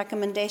request and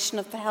recommendation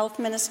of the Health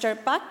Minister,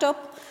 backed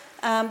up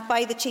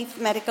by the Chief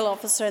Medical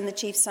Officer and the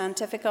Chief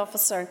Scientific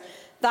Officer.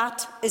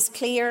 That is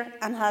clear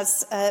and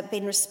has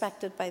been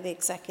respected by the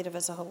Executive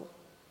as a whole.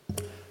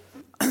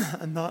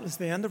 And that is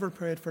the end of our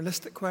period for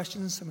listed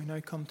questions, and we now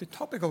come to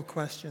topical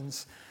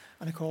questions.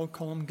 And I call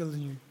Colm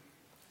Gildenew.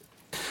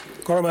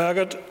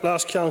 Gormagat,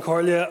 Las Cian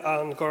Corlia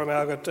and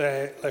Gormagat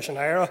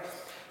Leshanira.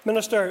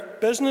 Minister,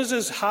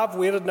 businesses have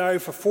waited now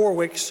for 4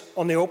 weeks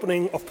on the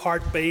opening of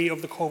Part B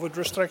of the COVID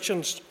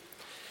restrictions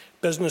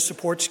business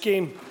support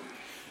scheme.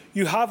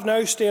 You have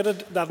now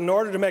stated that in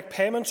order to make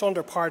payments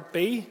under Part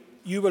B,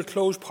 you will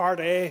close Part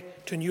A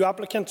to new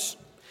applicants.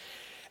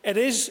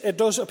 It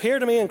does appear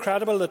to me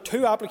incredible that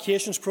 2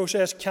 applications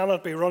process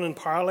cannot be run in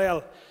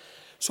parallel.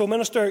 So,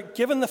 Minister,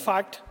 given the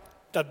fact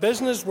that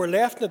businesses were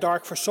left in the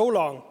dark for so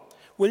long,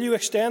 will you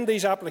extend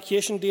these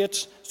application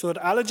dates so that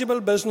eligible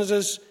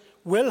businesses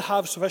will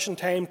have sufficient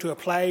time to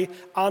apply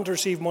and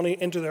receive money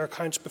into their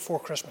accounts before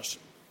Christmas?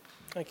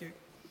 Thank you.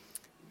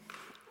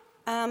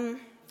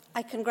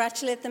 I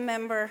congratulate the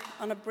member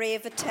on a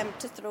brave attempt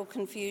to throw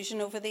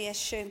confusion over the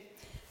issue.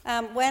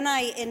 When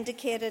I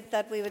indicated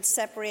that we would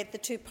separate the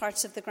 2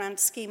 parts of the grant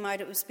scheme out,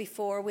 it was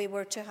before we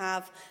were to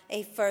have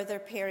a further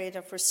period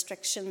of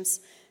restrictions.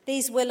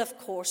 These will, of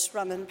course,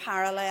 run in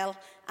parallel,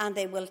 and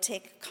they will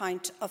take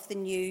account of the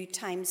new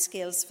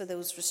timescales for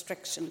those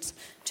restrictions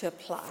to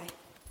apply.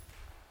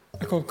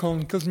 I call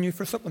Colm Gildenew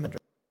for supplementary.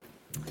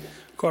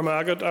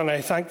 Cormagat, and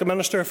I thank the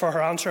Minister for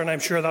her answer, and I'm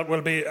sure that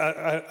will be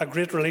a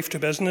great relief to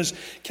business.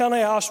 Can I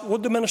ask,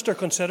 would the Minister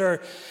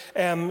consider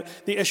the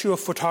issue of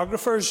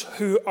photographers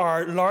who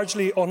are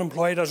largely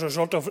unemployed as a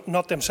result of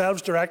not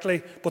themselves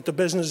directly, but the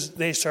business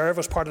they serve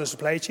as part of the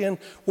supply chain?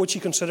 Would she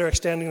consider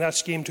extending that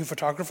scheme to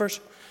photographers?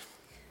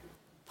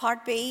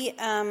 Part B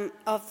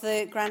of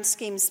the grant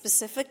scheme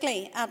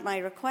specifically, at my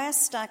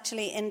request,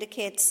 actually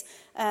indicates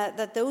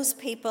that those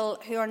people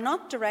who are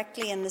not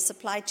directly in the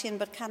supply chain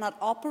but cannot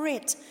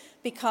operate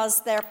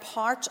because their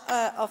part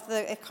of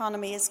the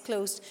economy is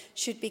closed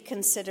should be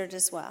considered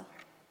as well.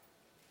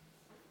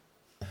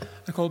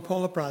 I call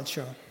Paula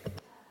Bradshaw.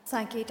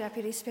 Thank you,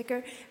 Deputy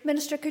Speaker.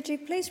 Minister, could you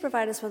please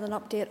provide us with an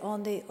update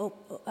on the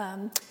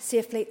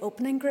Safely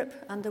Opening Group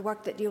and the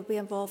work that you'll be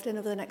involved in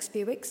over the next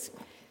few weeks?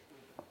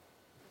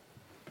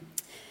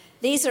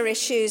 These are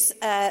issues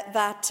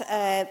that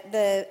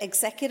the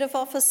Executive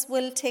Office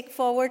will take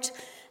forward.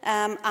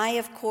 I,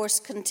 of course,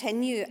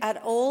 continue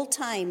at all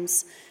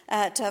times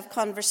to have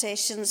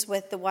conversations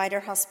with the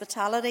wider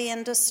hospitality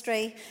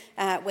industry,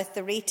 with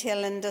the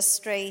retail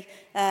industry,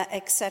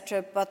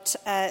 etc. But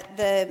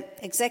the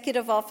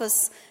Executive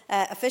Office,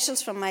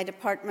 officials from my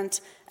department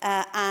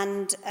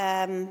and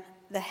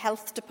the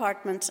Health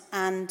Department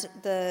and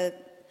the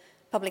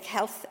Public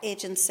Health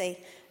Agency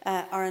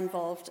are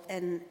involved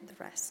in the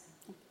rest.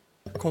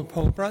 Call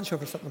Paul Bradshaw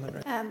for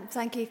supplementary.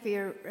 Thank you for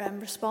your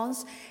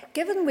response.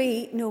 Given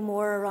we know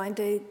more around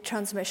the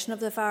transmission of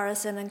the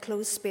virus in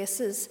enclosed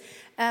spaces,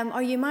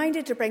 are you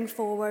minded to bring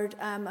forward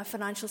a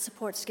financial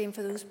support scheme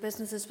for those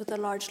businesses with a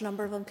large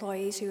number of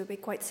employees who would be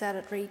quite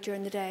sedentary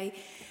during the day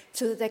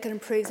so that they can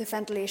improve the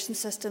ventilation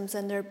systems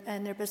in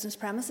their business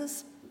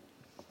premises?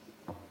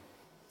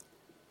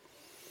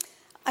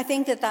 I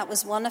think that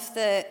was one of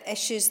the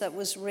issues that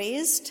was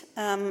raised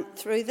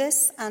through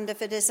this, and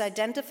if it is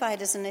identified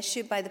as an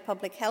issue by the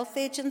Public Health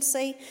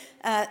Agency,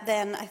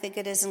 then I think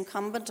it is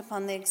incumbent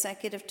upon the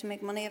Executive to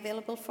make money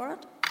available for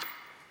it.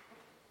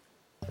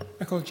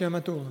 I call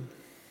Gemma Dolan.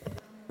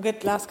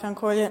 Good last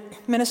Concordia.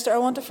 Minister, I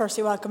want to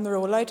firstly welcome the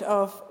rollout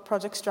of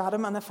Project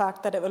Stratum and the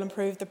fact that it will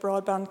improve the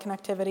broadband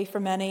connectivity for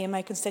many in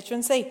my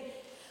constituency.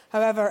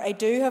 However, I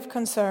do have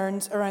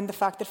concerns around the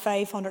fact that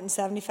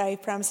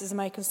 575 premises in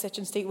my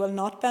constituency will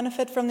not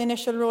benefit from the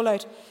initial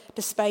rollout,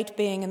 despite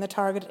being in the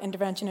targeted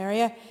intervention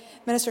area.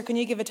 Minister, can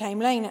you give a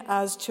timeline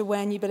as to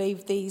when you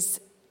believe these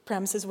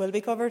premises will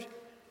be covered?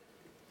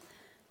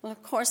 Well,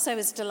 of course, I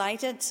was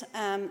delighted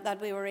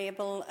that we were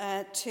able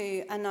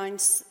to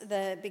announce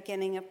the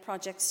beginning of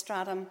Project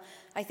Stratum.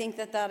 I think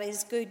that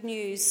is good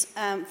news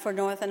for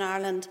Northern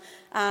Ireland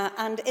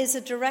and is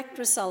a direct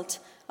result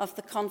of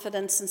the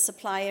confidence and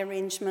supply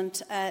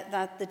arrangement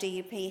that the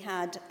DUP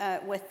had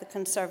with the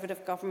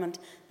Conservative government.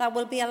 That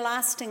will be a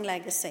lasting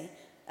legacy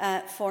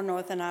for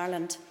Northern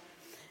Ireland.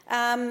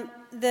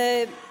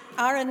 There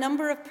are a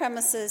number of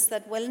premises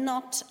that will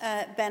not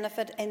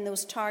benefit in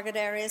those target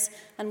areas,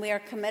 and we are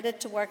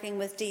committed to working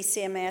with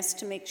DCMS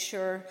to make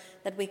sure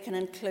that we can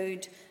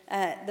include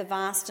the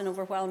vast and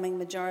overwhelming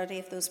majority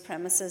of those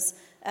premises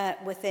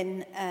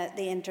within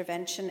the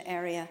intervention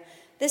area.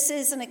 This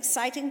is an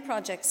exciting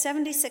project.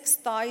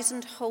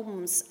 76,000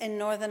 homes in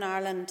Northern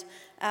Ireland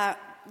that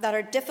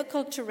are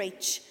difficult to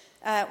reach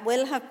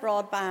will have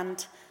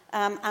broadband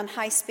and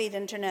high-speed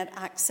internet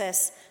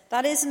access.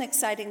 That is an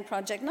exciting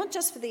project, not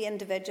just for the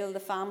individual,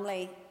 the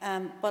family,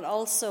 but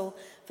also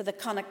for the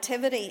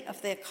connectivity of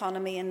the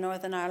economy in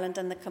Northern Ireland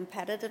and the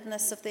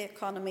competitiveness of the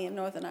economy in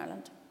Northern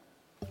Ireland.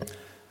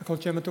 I call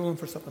Gemma Dolan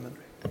for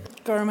supplementary.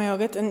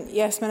 And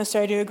yes, Minister,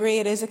 I do agree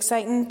it is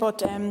exciting,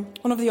 but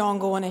one of the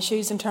ongoing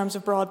issues in terms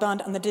of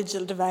broadband and the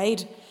digital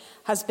divide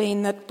has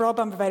been that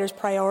broadband providers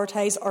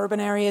prioritise urban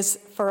areas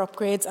for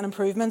upgrades and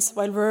improvements,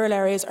 while rural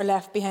areas are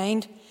left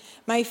behind.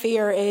 My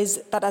fear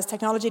is that as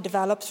technology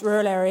develops,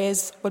 rural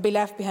areas will be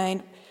left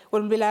behind,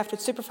 will be left with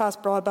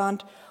superfast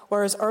broadband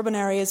whereas urban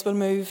areas will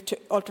move to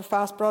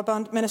ultra-fast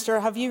broadband.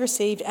 Minister, have you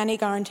received any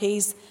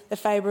guarantees that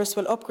Fibrus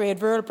will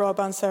upgrade rural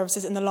broadband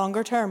services in the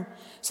longer term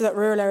so that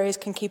rural areas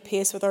can keep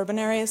pace with urban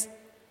areas?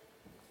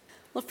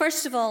 Well,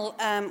 first of all,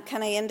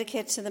 can I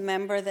indicate to the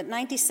member that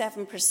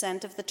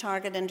 97% of the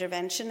target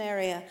intervention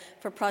area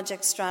for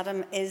Project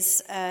Stratum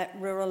is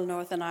rural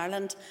Northern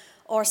Ireland,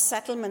 or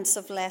settlements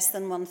of less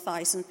than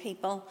 1,000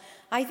 people.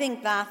 I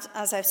think that,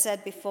 as I've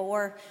said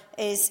before,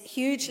 is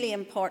hugely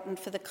important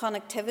for the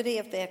connectivity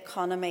of the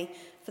economy,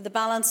 for the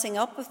balancing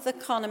up of the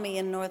economy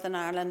in Northern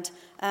Ireland,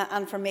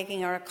 and for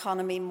making our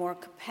economy more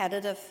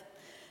competitive.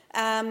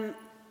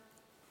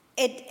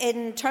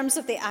 In terms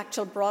of the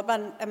actual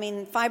broadband, I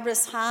mean,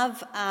 Fibrus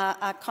have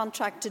a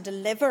contract to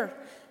deliver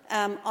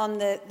on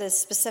the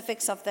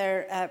specifics of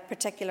their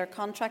particular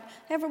contract.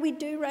 However, we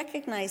do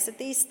recognise that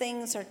these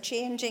things are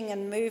changing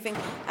and moving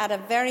at a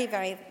very,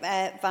 very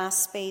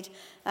vast speed,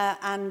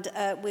 and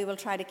we will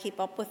try to keep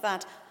up with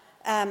that,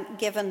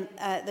 given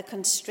the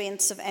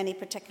constraints of any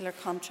particular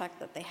contract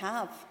that they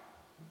have.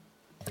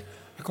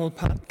 I call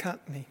Pat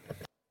Catney.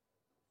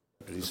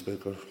 Deputy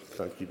Speaker,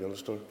 thank you,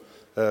 Minister.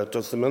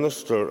 Does the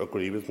Minister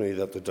agree with me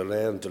that the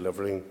delay in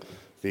delivering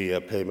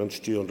the payments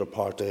due under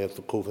Part A of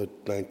the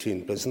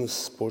COVID-19 Business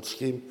Support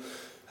Scheme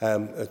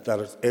that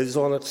it is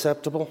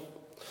unacceptable,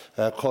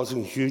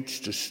 causing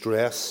huge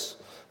distress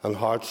and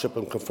hardship,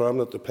 and confirm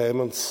that the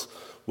payments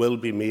will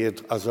be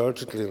made as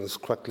urgently and as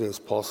quickly as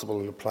possible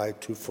and applied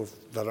to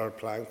that are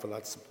applying for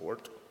that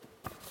support?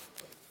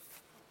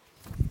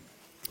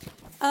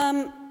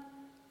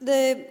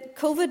 The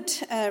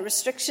COVID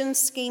restriction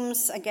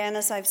schemes, again,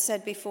 as I've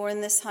said before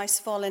in this House,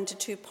 fall into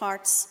two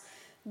parts.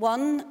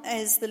 One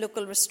is the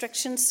local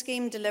restriction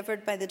scheme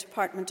delivered by the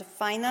Department of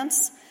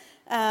Finance,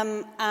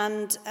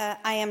 and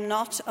I am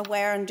not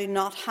aware and do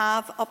not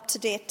have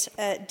up-to-date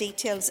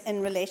details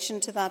in relation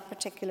to that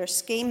particular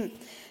scheme.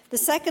 The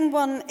second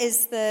one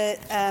is the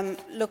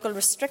local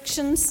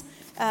restrictions,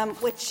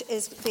 which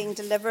is being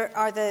delivered,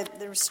 or the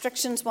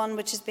restrictions one,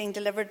 which is being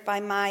delivered by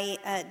my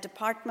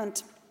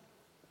department.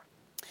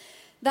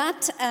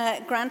 That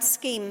grant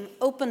scheme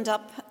opened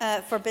up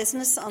for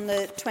business on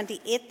the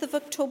 28th of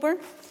October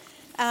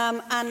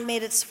and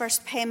made its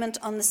first payment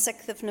on the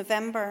 6th of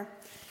November.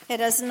 It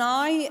has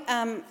now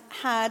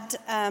had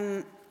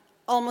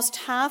almost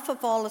half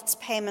of all its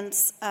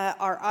payments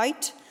are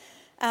out,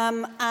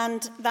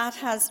 and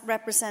that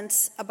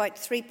represents about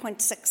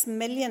 3.6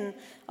 million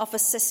of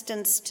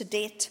assistance to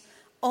date.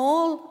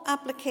 All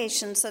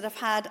applications that have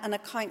had an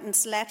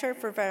accountant's letter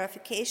for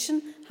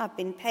verification have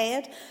been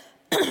paid,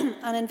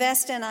 and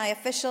InvestNI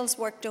officials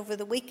worked over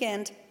the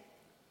weekend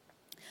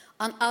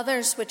on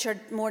others which are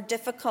more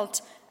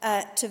difficult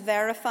to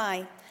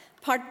verify.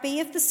 Part B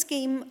of the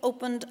scheme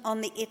opened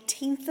on the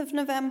 18th of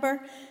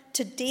November.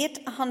 To date,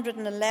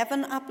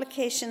 111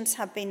 applications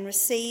have been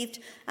received,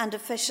 and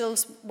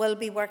officials will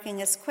be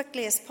working as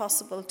quickly as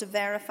possible to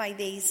verify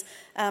these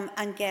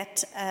and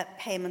get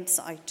payments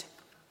out.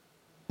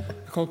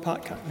 I call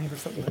Pat Catney for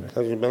something.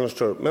 Thank you,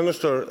 Minister.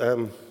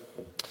 Minister,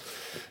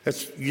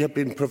 you have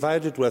been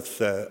provided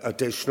with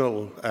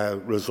additional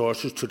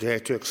resources today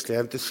to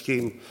extend the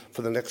scheme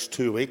for the next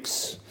 2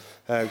 weeks.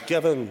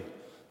 Given,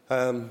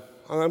 and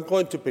I'm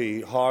going to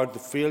be hard, the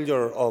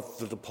failure of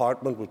the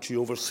department which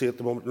you oversee at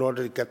the moment in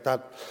order to get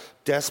that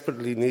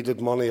desperately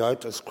needed money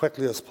out as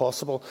quickly as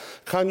possible,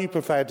 can you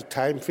provide a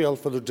timescale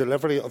for the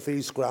delivery of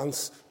these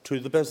grants to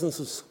the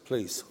businesses,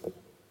 please?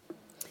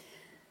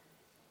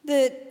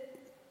 The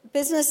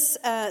business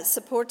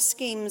support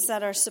schemes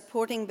that are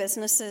supporting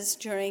businesses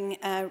during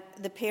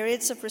the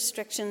periods of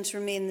restrictions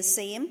remain the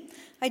same.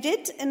 I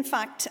did, in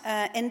fact,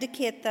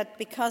 indicate that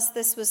because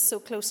this was so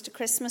close to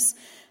Christmas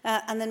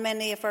and then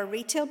many of our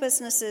retail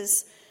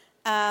businesses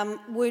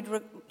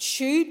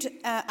should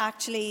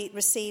actually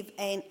receive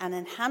an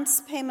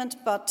enhanced payment,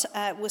 but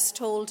was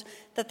told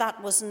that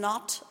that was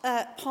not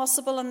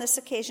possible on this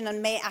occasion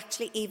and may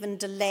actually even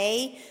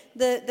delay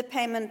the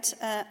payment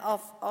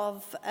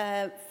of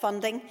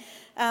funding.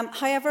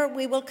 However,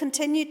 we will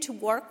continue to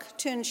work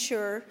to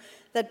ensure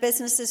that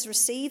businesses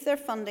receive their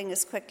funding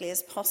as quickly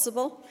as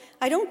possible.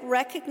 I don't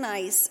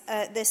recognise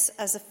this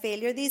as a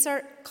failure. These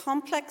are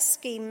complex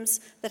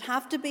schemes that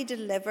have to be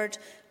delivered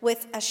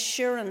with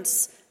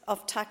assurance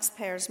of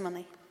taxpayers'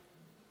 money.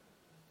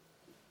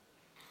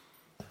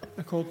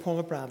 I call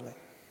Paula Bradley.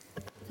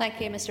 Thank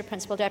you, Mr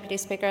Principal Deputy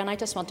Speaker. And I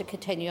just want to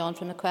continue on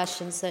from the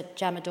questions that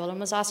Gemma Dolan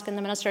was asking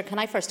the Minister. Can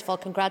I first of all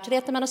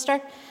congratulate the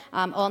Minister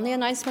on the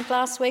announcement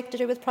last week to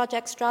do with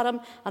Project Stratum?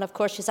 And of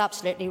course, she's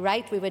absolutely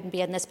right. We wouldn't be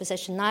in this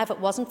position now if it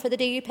wasn't for the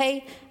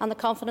DUP and the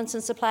Confidence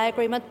and Supply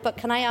Agreement. But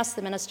can I ask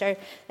the Minister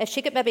if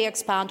she could maybe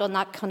expand on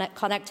that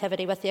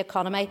connectivity with the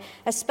economy,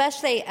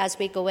 especially as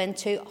we go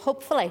into,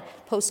 hopefully,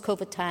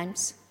 post-COVID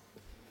times?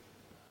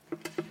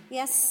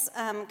 Yes,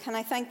 can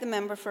I thank the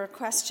member for a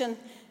question?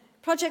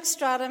 Project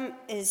Stratum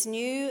is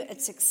new,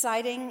 it's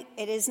exciting,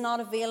 it is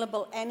not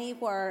available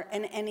anywhere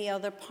in any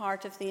other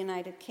part of the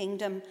United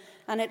Kingdom,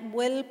 and it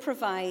will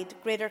provide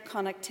greater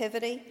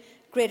connectivity,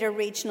 greater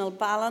regional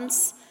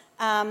balance,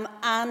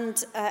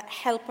 and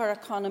help our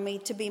economy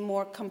to be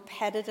more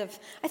competitive.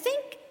 I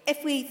think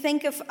if we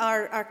think of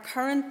our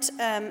current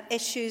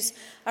issues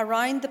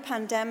around the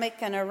pandemic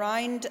and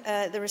around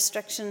the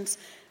restrictions,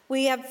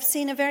 we have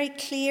seen a very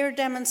clear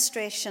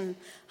demonstration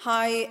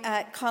how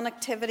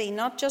connectivity,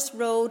 not just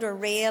road or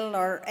rail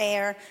or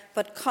air,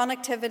 but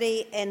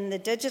connectivity in the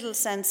digital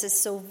sense is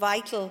so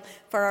vital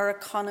for our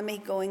economy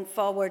going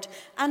forward.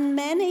 And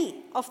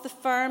many of the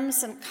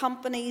firms and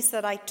companies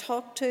that I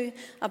talk to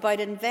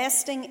about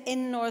investing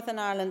in Northern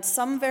Ireland,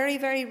 some very,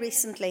 very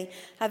recently,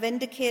 have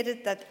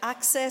indicated that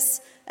access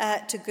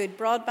to good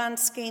broadband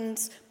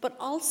schemes, but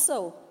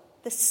also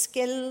the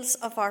skills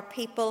of our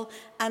people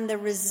and the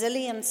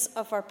resilience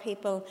of our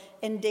people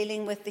in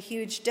dealing with the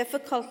huge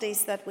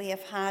difficulties that we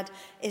have had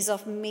is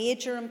of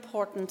major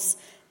importance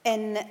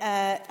in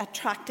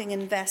attracting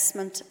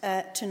investment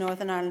to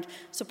Northern Ireland.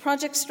 So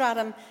Project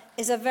Stratum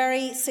is a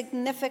very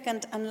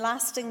significant and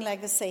lasting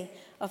legacy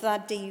of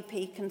that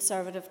DUP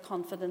Conservative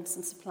confidence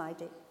and supply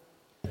deal.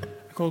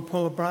 I call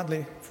Paula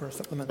Bradley for a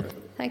supplementary.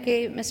 Thank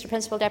you, Mr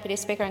Principal Deputy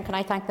Speaker, and can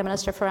I thank the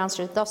Minister for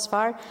answering thus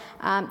far.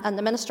 And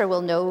the Minister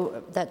will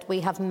know that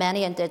we have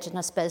many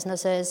Indigenous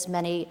businesses,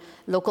 many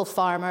local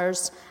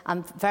farmers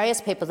and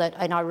various people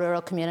that in our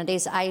rural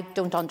communities. I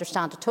don't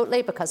understand it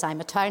totally because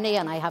I'm a townie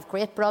and I have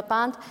great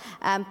broadband,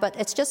 but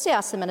it's just to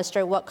ask the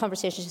Minister what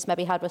conversations she's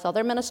maybe had with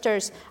other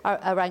ministers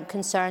around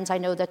concerns. I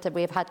know that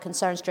we've had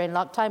concerns during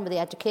lockdown with the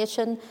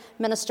Education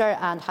Minister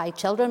and how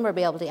children will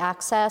be able to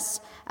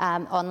access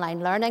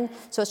online learning.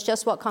 So it's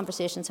just what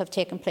conversations have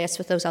taken place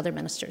with those other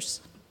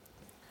ministers.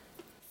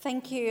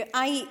 Thank you.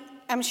 I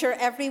am sure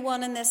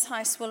everyone in this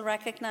House will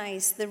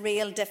recognise the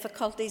real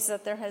difficulties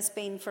that there has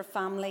been for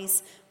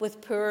families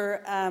with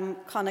poor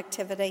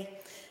connectivity.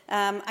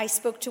 I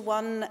spoke to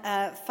one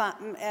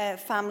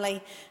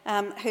family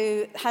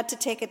who had to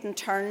take it in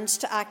turns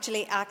to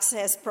actually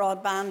access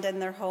broadband in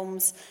their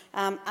homes,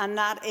 and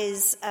that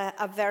is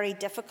a very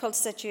difficult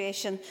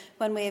situation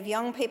when we have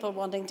young people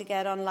wanting to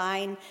get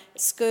online,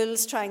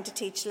 schools trying to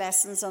teach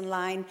lessons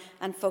online,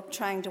 and folk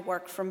trying to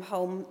work from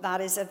home.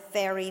 That is a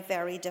very,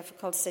 very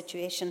difficult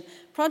situation.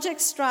 Project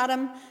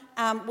Stratum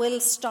will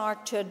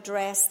start to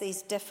address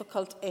these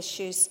difficult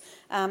issues,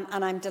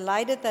 and I'm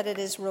delighted that it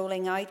is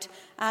rolling out.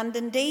 And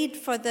indeed,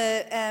 for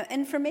the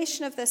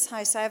information of this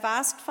House, I have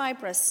asked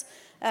Fibrus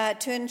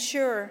to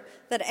ensure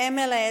that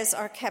MLAs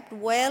are kept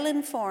well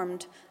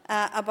informed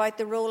about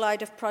the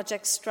rollout of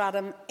Project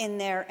Stratum in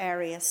their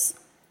areas.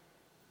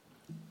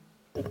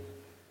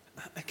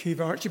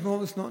 Akiva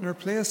Archibald is not in her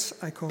place.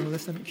 I call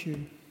Melissa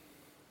McHugh.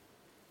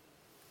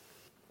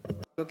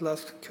 Good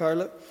luck,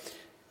 Carla.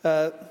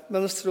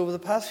 Minister, over the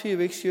past few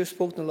weeks you have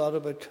spoken a lot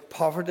about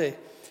poverty,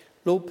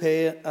 low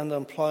pay and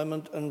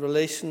employment in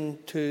relation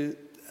to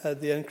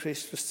the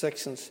increased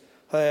restrictions.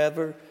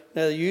 However,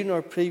 neither you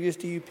nor previous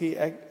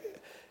DUP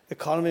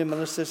economy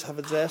ministers have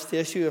addressed the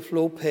issue of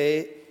low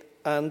pay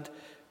and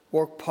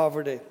work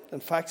poverty. In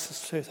fact,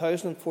 since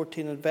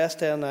 2014,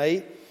 Invest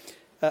NI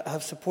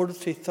have supported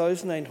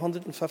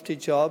 3,950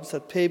 jobs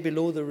that pay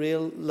below the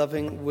real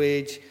living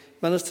wage.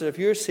 Minister, if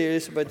you're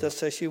serious about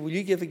this issue, will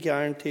you give a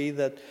guarantee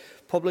that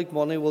public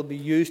money will be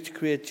used to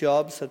create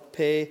jobs that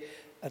pay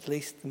at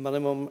least the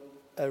minimum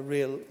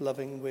real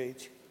living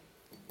wage?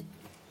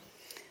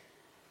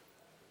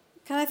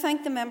 Can I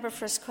thank the member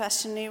for his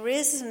question? He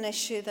raises an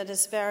issue that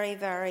is very,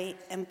 very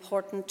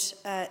important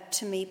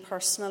to me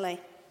personally.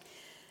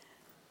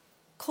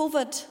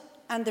 COVID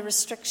and the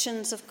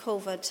restrictions of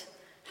COVID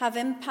have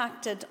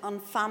impacted on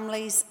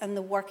families and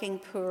the working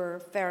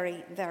poor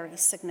very, very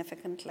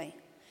significantly.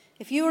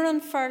 If you are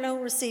on furlough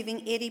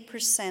receiving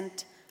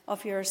 80%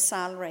 of your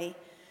salary,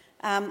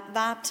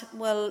 that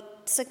will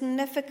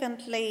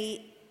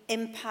significantly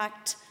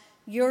impact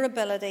your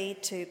ability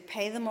to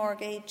pay the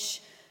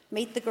mortgage,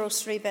 meet the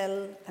grocery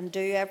bill and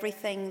do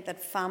everything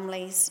that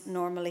families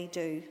normally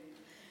do.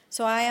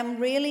 So I am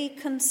really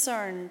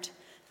concerned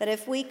that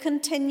if we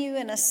continue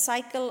in a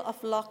cycle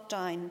of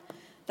lockdown,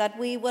 that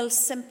we will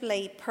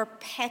simply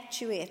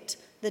perpetuate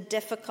the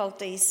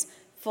difficulties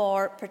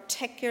for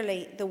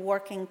particularly the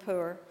working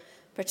poor,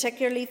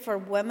 particularly for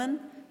women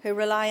who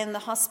rely on the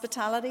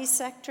hospitality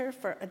sector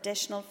for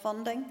additional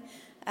funding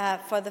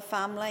for the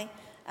family,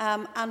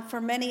 and for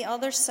many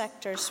other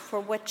sectors for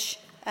which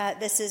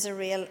this is a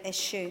real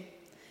issue.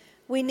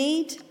 We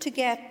need to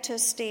get to a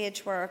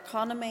stage where our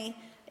economy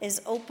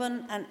is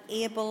open and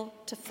able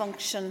to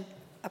function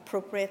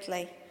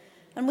appropriately.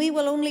 And we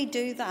will only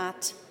do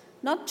that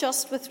not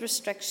just with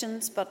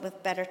restrictions, but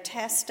with better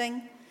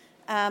testing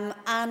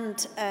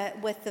and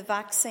with the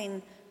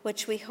vaccine,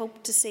 which we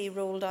hope to see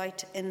rolled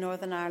out in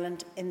Northern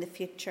Ireland in the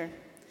future.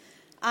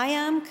 I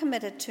am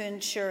committed to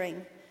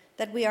ensuring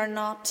that we are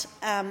not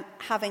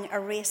having a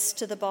race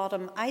to the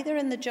bottom, either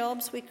in the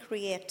jobs we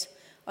create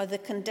or the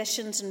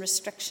conditions and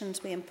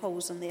restrictions we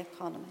impose on the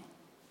economy.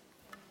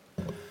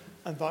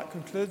 And that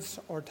concludes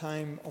our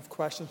time of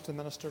questions to the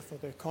Minister for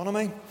the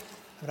Economy.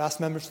 I would ask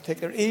members to take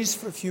their ease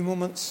for a few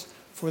moments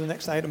for the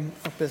next item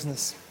of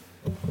business.